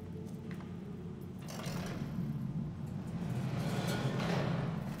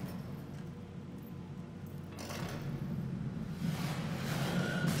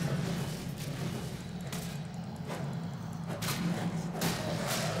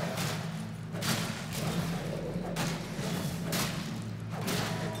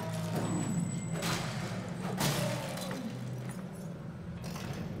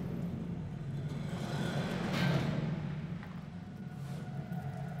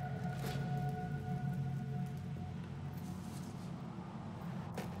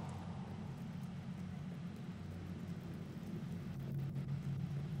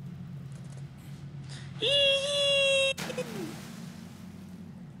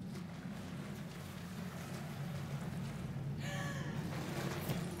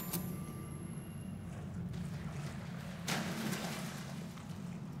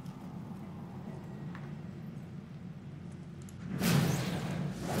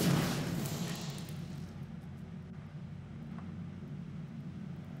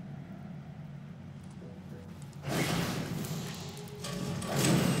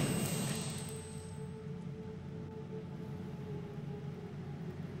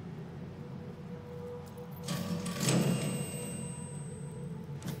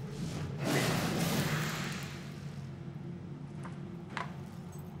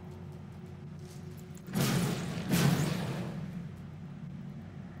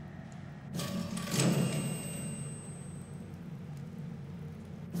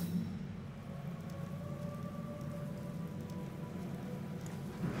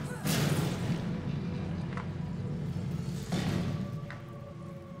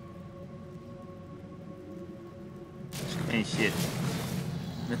 Ennyi shit.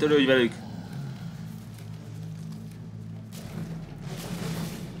 Ne törődj velük!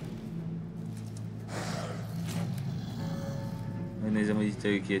 Megnézem, hogy itt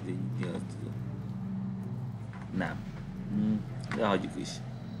őket így miatt. Nem. De hagyjuk is.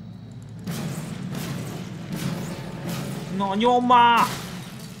 Na, nyom már!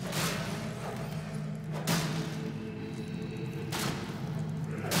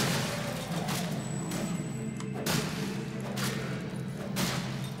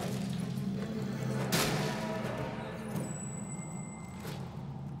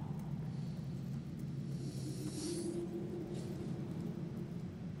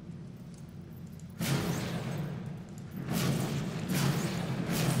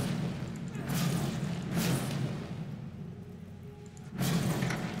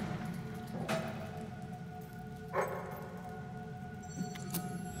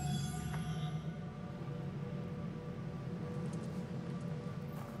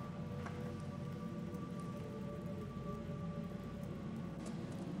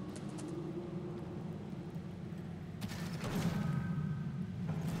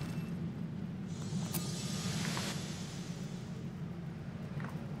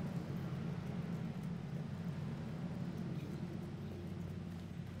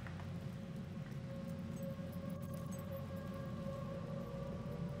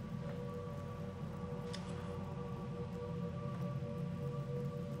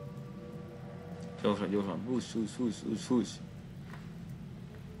 Gyorsan, gyorsan. Hús, hús, hús, hús, hús.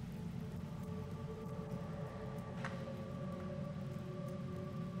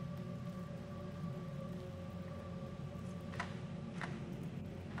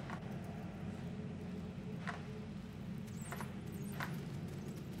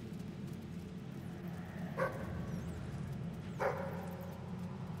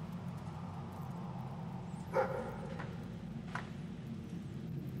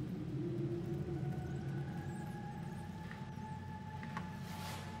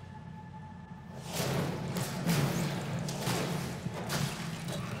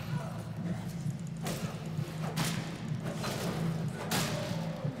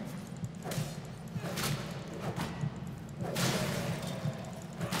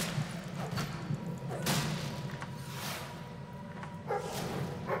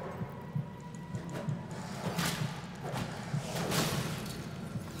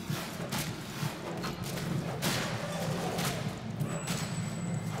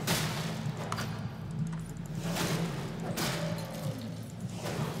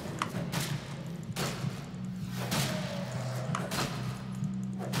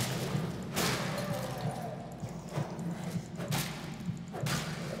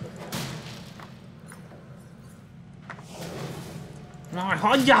 Na,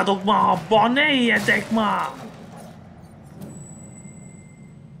 hagyjátok már abba, ne éljetek már!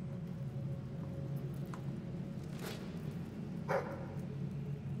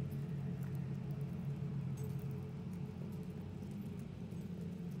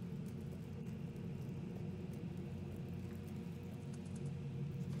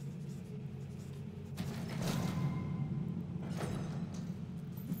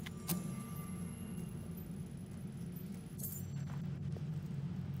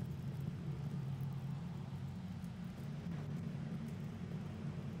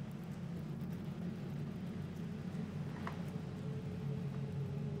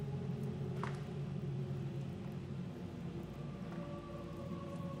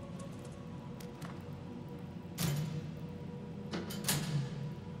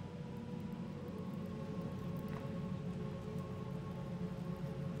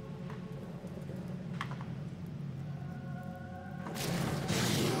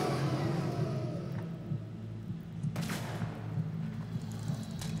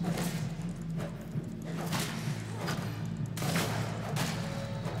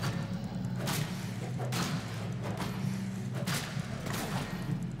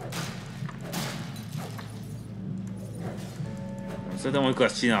 Szerintem, amikor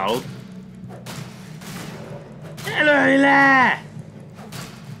azt csinálod. Lőj le!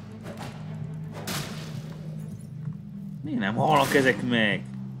 Miért nem halnak ezek meg?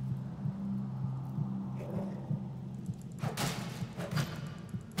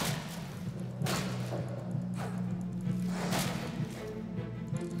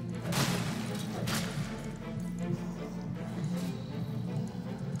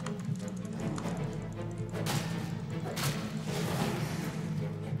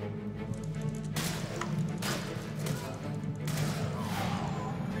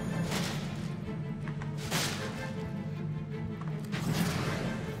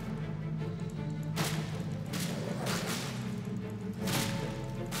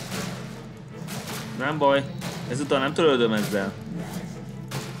 Nem baj, ezután nem törődöm ezzel.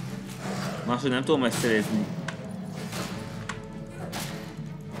 Máshogy nem tudom megszerezni.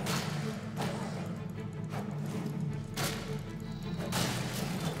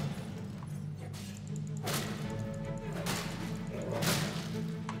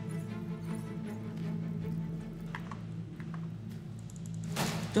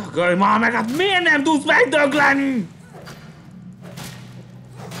 Dögölj már meg, hát miért nem tudsz megdögleni?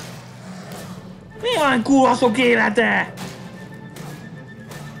 Mi olyan kurva sok élete?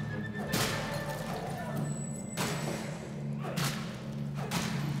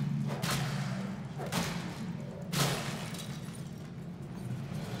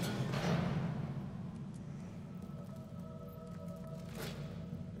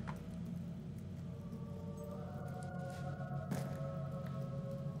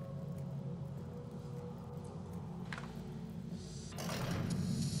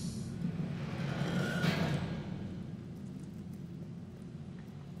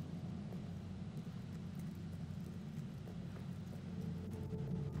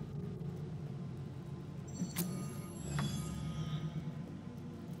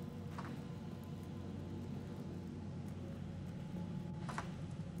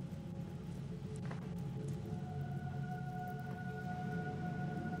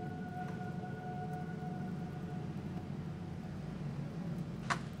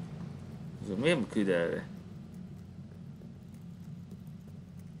 Miért nem küld erre?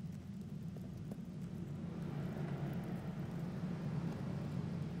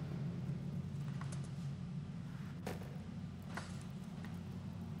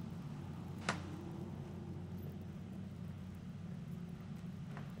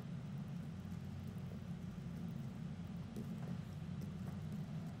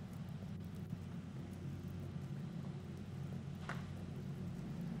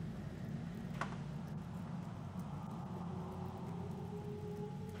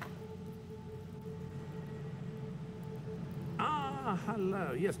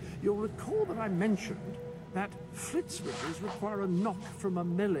 Hello, yes. You'll recall that I mentioned that flit switches require a knock from a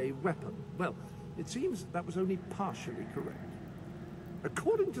melee weapon. Well, it seems that was only partially correct.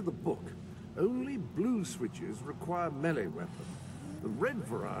 According to the book, only blue switches require melee weapons. The red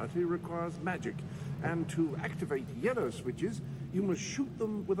variety requires magic, and to activate yellow switches, you must shoot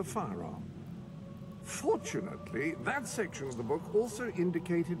them with a firearm. Fortunately, that section of the book also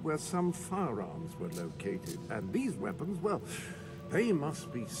indicated where some firearms were located, and these weapons, well, they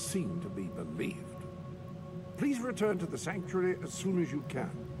must be seen to be believed. Please return to the sanctuary as soon as you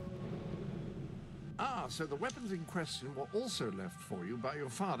can. Ah, so the weapons in question were also left for you by your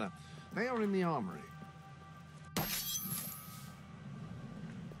father. They are in the armory.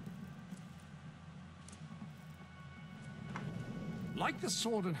 Like the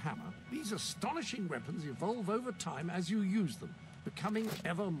sword and hammer, these astonishing weapons evolve over time as you use them, becoming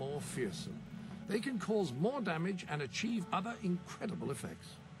ever more fearsome. They can cause more damage and achieve other incredible effects.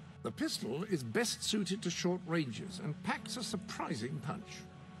 The pistol is best suited to short ranges and packs a surprising punch.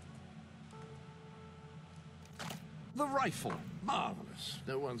 The rifle, marvelous.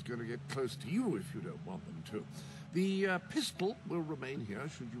 No one's going to get close to you if you don't want them to. The pistol will remain here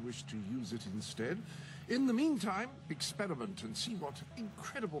should you wish to use it instead. In the meantime, experiment and see what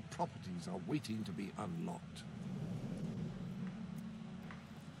incredible properties are waiting to be unlocked.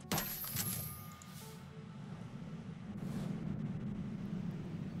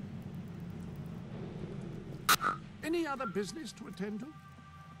 Any other business to attend to?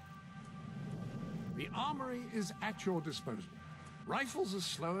 The armory is at your disposal. Rifles are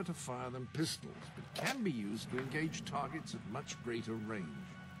slower to fire than pistols, but can be used to engage targets at much greater range.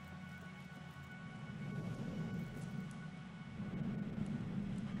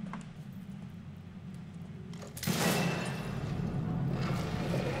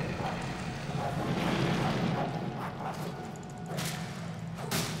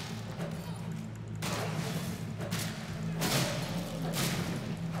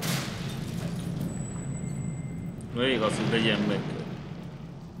 Még az, hogy legyen meg.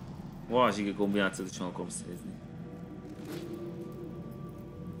 Varázsigi kombinációt is akarom szerezni.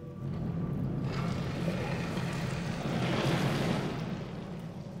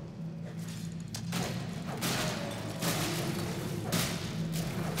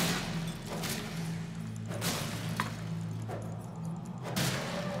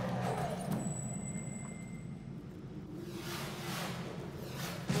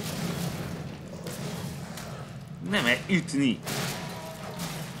 Nem ütni.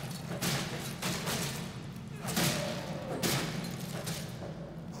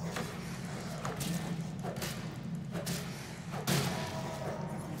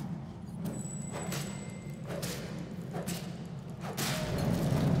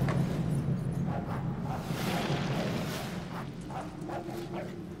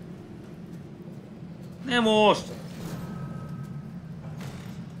 Nem most!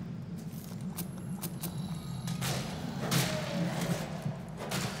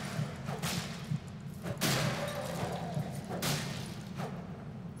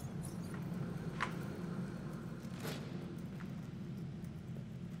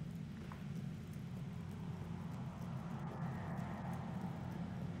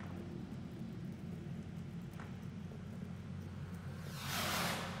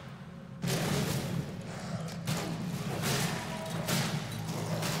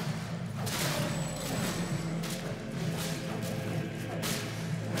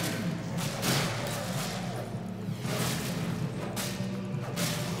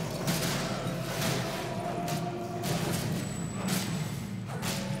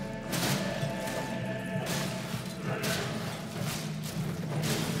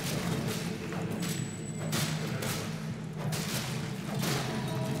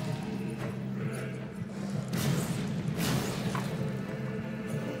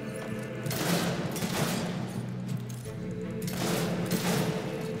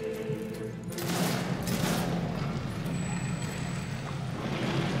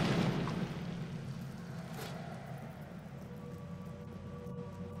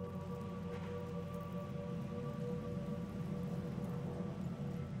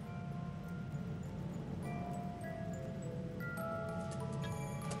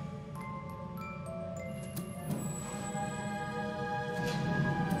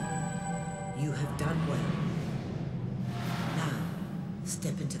 You have done well. Now,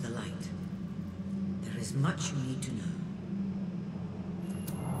 step into the light. There is much you need to know.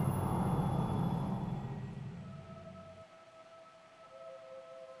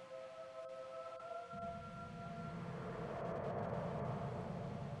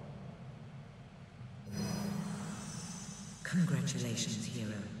 Congratulations,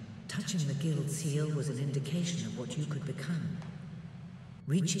 hero. Touching the guild seal was an indication of what you could become.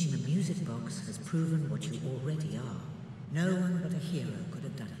 Reaching the music box has proven what you already are. No one but a hero could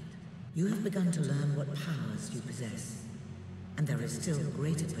have done it. You have begun to learn what powers you possess, and there is still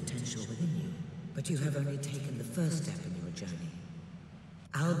greater potential within you. But you have only taken the first step in your journey.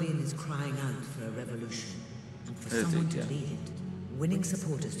 Albion is crying out for a revolution, and for someone to lead it. Winning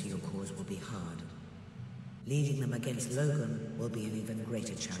supporters to your cause will be hard. Leading them against Logan will be an even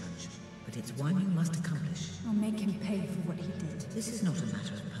greater challenge, but it's one you must accomplish. I'll make him pay for what he did. This is not a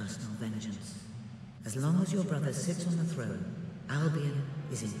matter of personal vengeance. As long as your brother sits on the throne, Albion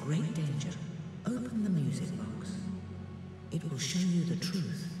is in great danger. Open the music box. It will show you the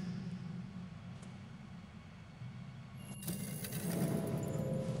truth.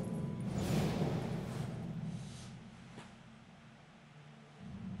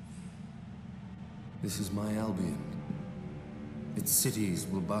 This is my Albion. Its cities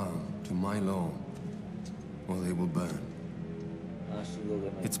will bow to my law, or they will burn.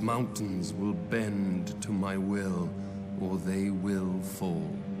 Its mountains will bend to my will, or they will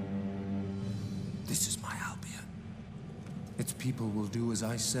fall. This is my Albion. Its people will do as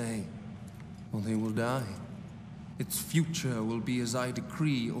I say, or they will die. Its future will be as I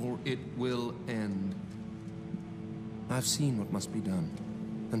decree, or it will end. I've seen what must be done,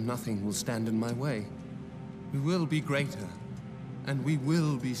 and nothing will stand in my way. We will be greater, and we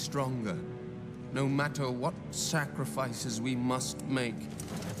will be stronger, no matter what sacrifices we must make.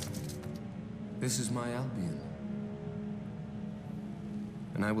 This is my Albion,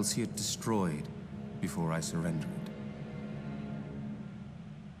 and I will see it destroyed before I surrender it.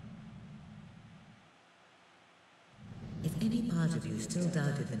 If any part of you still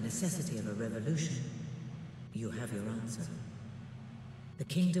doubted the necessity of a revolution, you have your answer. The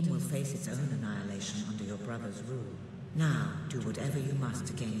kingdom will face its own annihilation under your brother's rule. Now, do whatever you must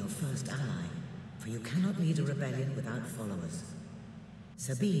to gain your first ally, for you cannot lead a rebellion without followers.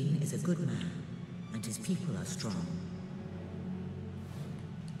 Sabine is a good man, and his people are strong.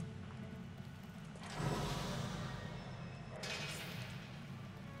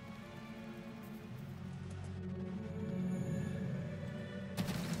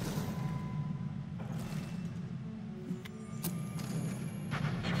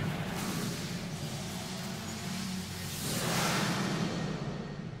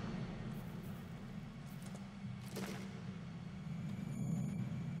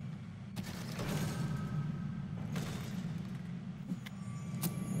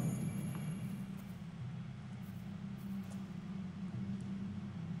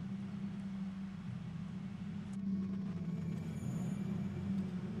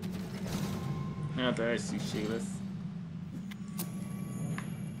 Hát erre szükség lesz.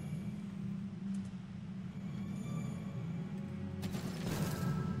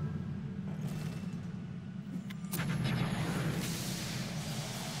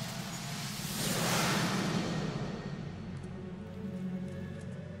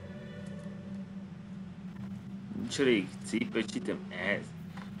 Nincs elég cipőcsítem ehhez.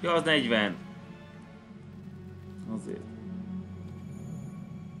 Ja, az 40. Azért.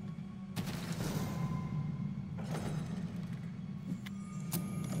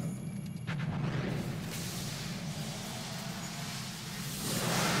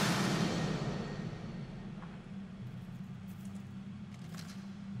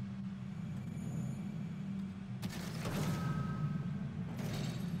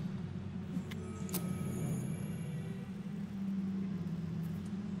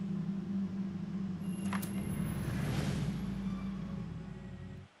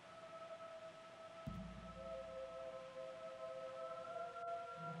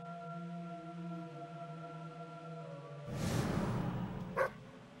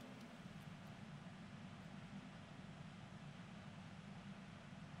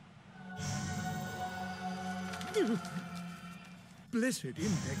 Blessed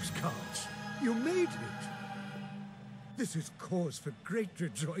index cards. You made it. This is cause for great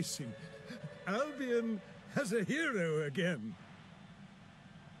rejoicing. Albion has a hero again.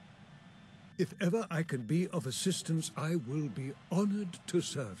 If ever I can be of assistance, I will be honored to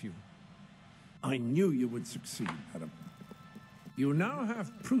serve you. I knew you would succeed, madam. You now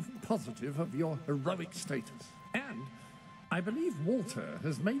have proof positive of your heroic status. And I believe Walter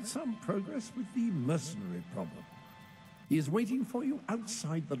has made some progress with the mercenary problem. He is waiting for you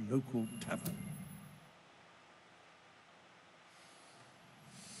outside the local tavern.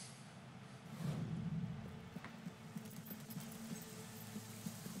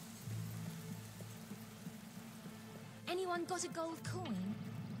 Anyone got a gold coin?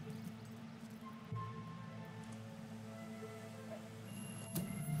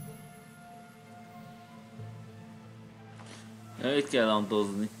 Ja, itt kell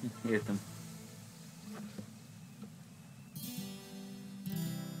landozni. Értem.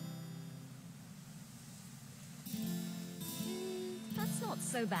 That's not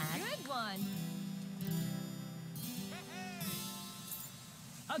so bad. Good one.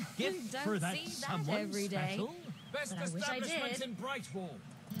 A gift Don't for that see that someone every day. special. Best But I wish I did. in Brightwall.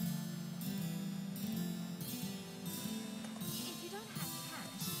 If you don't have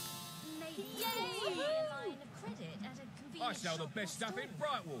cash, maybe a line of credit at a convenient I sell the shop best or stuff in store.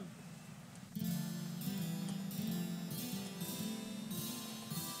 Brightwall.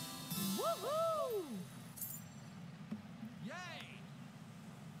 Woohoo! Yay!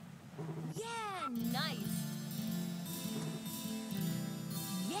 Yeah, nice.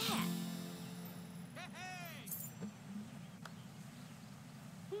 Yeah.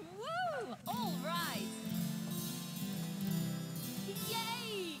 Woo! All right.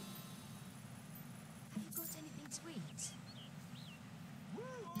 Yay! Have you got anything to eat? Woo!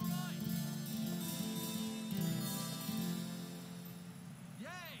 All right.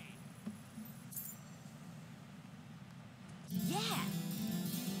 Yay! Yeah.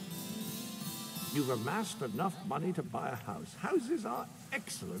 You've amassed enough money to buy a house. Houses are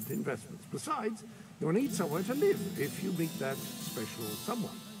excellent investments. Besides, you'll need somewhere to live if you meet that special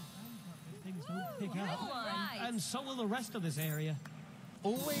someone. Things don't pick up. Right. And so will the rest of this area.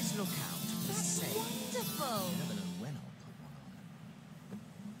 Always look out for That's sale. wonderful. Never know when I'll put one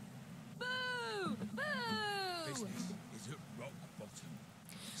on. Boo! Boo! Business is at rock bottom.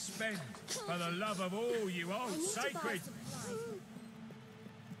 Spend for the love of all you old sacred.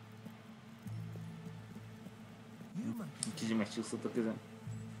 Kicsit megcsúszott a kezem.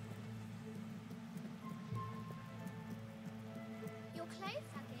 Your clothes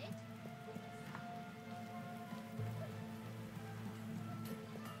are good.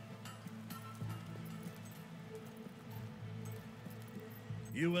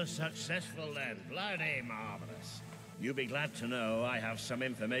 You were successful then. Bloody marvelous. You'll be glad to know I have some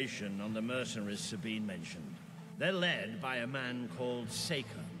information on the mercenaries Sabine mentioned. They're led by a man called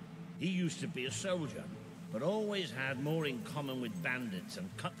Saker. He used to be a soldier, but always had more in common with bandits and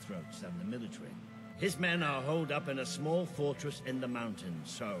cutthroats than the military. His men are holed up in a small fortress in the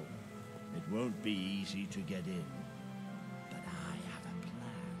mountains, so it won't be easy to get in. But I have a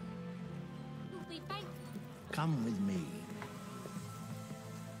plan. You'll be back. Come with me.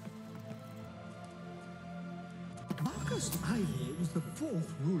 Marcus Ivy was the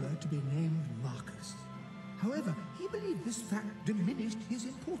fourth ruler to be named Marcus. However, he believed this fact diminished his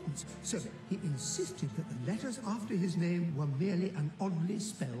importance, so he insisted that the letters after his name were merely an oddly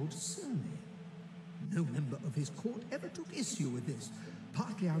spelled surname. No member of his court ever took issue with this,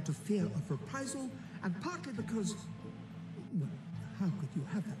 partly out of fear of reprisal, and partly because, well, how could you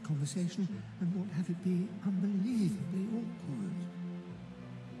have that conversation and not have it be unbelievably awkward?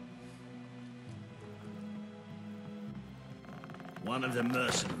 One of the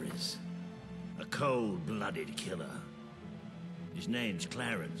mercenaries. A cold-blooded killer. His name's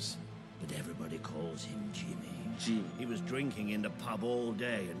Clarence, but everybody calls him Jimmy. He was drinking in the pub all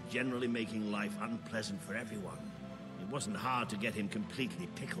day and generally making life unpleasant for everyone. It wasn't hard to get him completely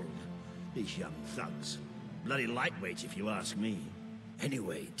pickled. These young thugs. Bloody lightweights, if you ask me.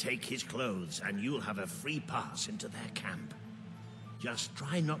 Anyway, take his clothes and you'll have a free pass into their camp. Just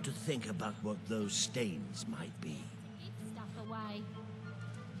try not to think about what those stains might be. Keep stuff away.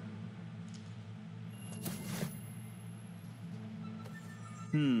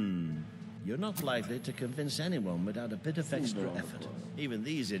 You're not likely to convince anyone without a bit of extra effort. Even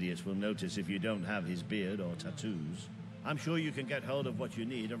these idiots will notice if you don't have his beard or tattoos. I'm sure you can get hold of what you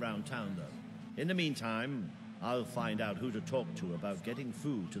need around town, though. In the meantime, I'll find out who to talk to about getting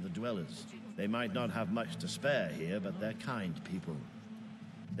food to the dwellers. They might not have much to spare here, but they're kind people.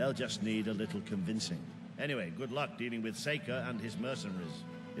 They'll just need a little convincing. Anyway, good luck dealing with Saker and his mercenaries.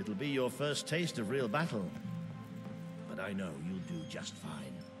 It'll be your first taste of real battle. But I know you'll do just fine.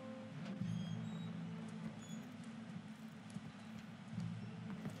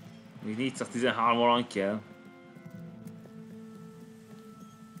 Még 413 arany kell.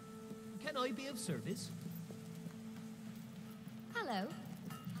 Can I be of service? Hello.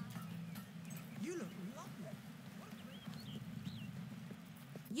 You look lovely.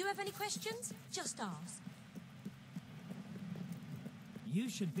 You have any questions? Just ask. You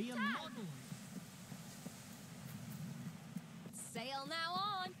should be a model. Sail now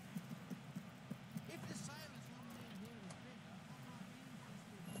on. If the sailors want me in here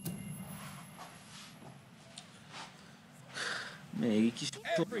with Még kis...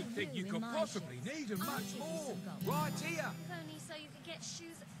 Everything you could possibly need and much more. Right here. If only so you could get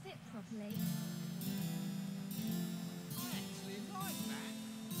shoes that fit properly. I actually like that.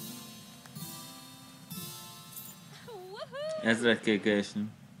 Woohoo! Ezret kell keresni.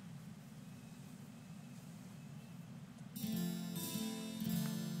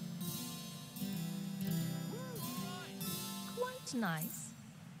 Quite nice.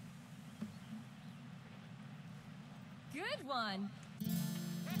 Good one.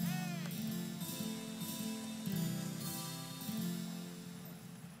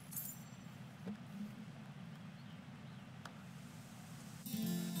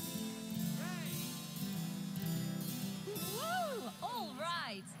 Woo! All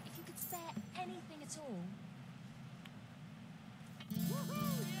right. If you could spare anything at all.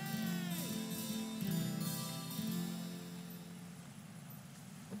 Woohoo!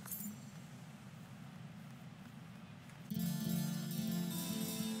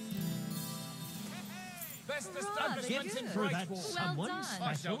 Best Rather establishments in good. For that Brightwall. someone done. I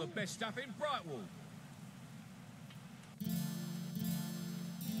sell special. the best stuff in Brightwall.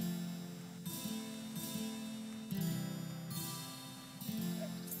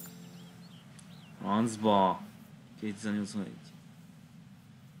 Hansba. 2081.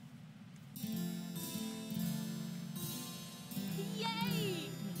 Yay!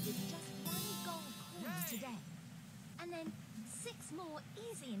 Needed just one gold coin today. And then 6 more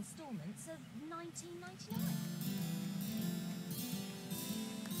easy installments of $19.99.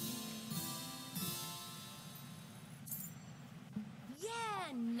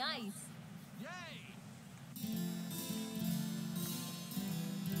 Yeah, nice.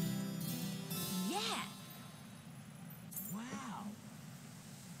 Yeah. Wow.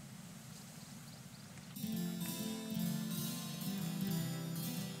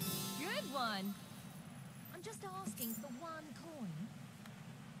 Good one. I'm just asking for one coin.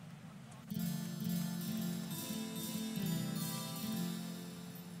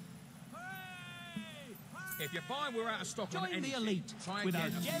 If you find we're out of stock on Join the anything, elite try with our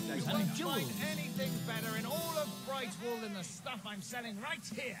again. gems You and won't jewels. find anything better in all of Brightwall than the stuff I'm selling right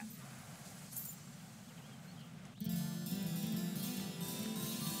here.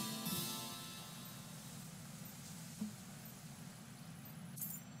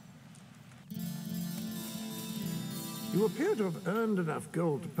 You appear to have earned enough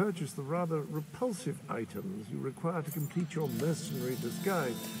gold to purchase the rather repulsive items you require to complete your mercenary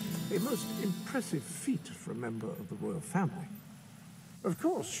disguise. A most impressive feat for a member of the royal family. Of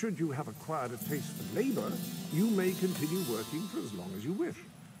course, should you have acquired a taste for labor, you may continue working for as long as you wish.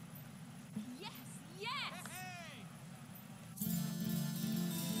 Yes, yes!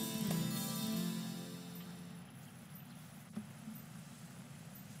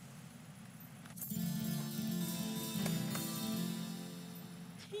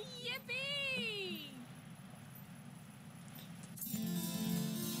 Yippee!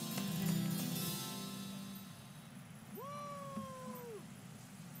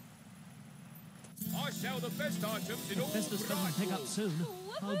 I sell the best items in all If business doesn't pick up Brightwall. soon,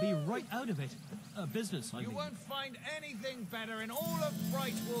 I'll be right out of it. Business, I You mean. won't find anything better in all of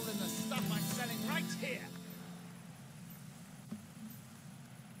Brightwall than the stuff I'm selling right here.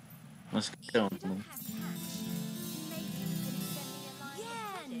 Most kell mondom. Maybe you could extend me a line of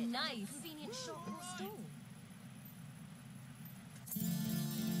credit. Nice. Convenient shop or store.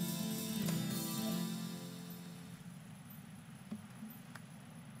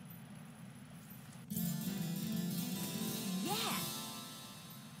 Yeah.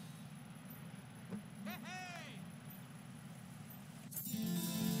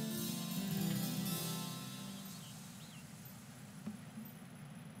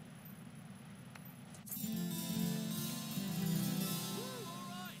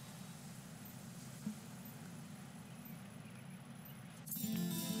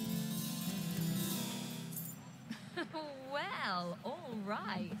 Well, all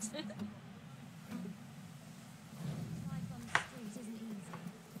right. Life on the street isn't easy.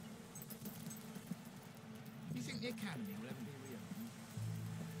 You think the academy will ever be reopened?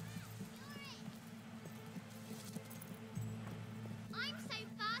 I'm so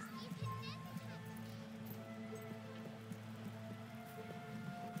fast you can never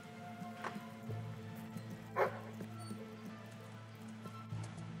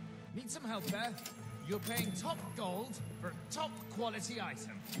Need some help there? You're paying top gold for a top quality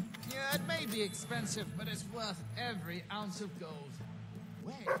item. Yeah, it may be expensive, but it's worth every ounce of gold.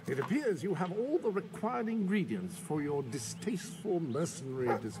 It appears you have all the required ingredients for your distasteful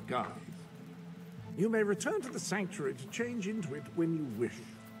mercenary disguise. You may return to the sanctuary to change into it when you wish.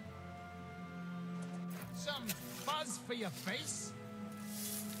 Some fuzz for your face?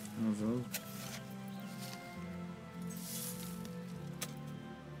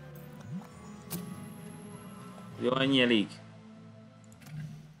 Jó, ennyi elég.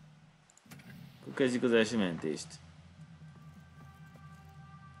 Akkor kezdjük az első mentést.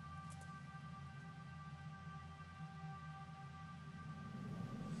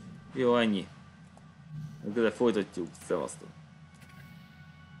 Jó, ennyi. Akkor folytatjuk. Szevasztok.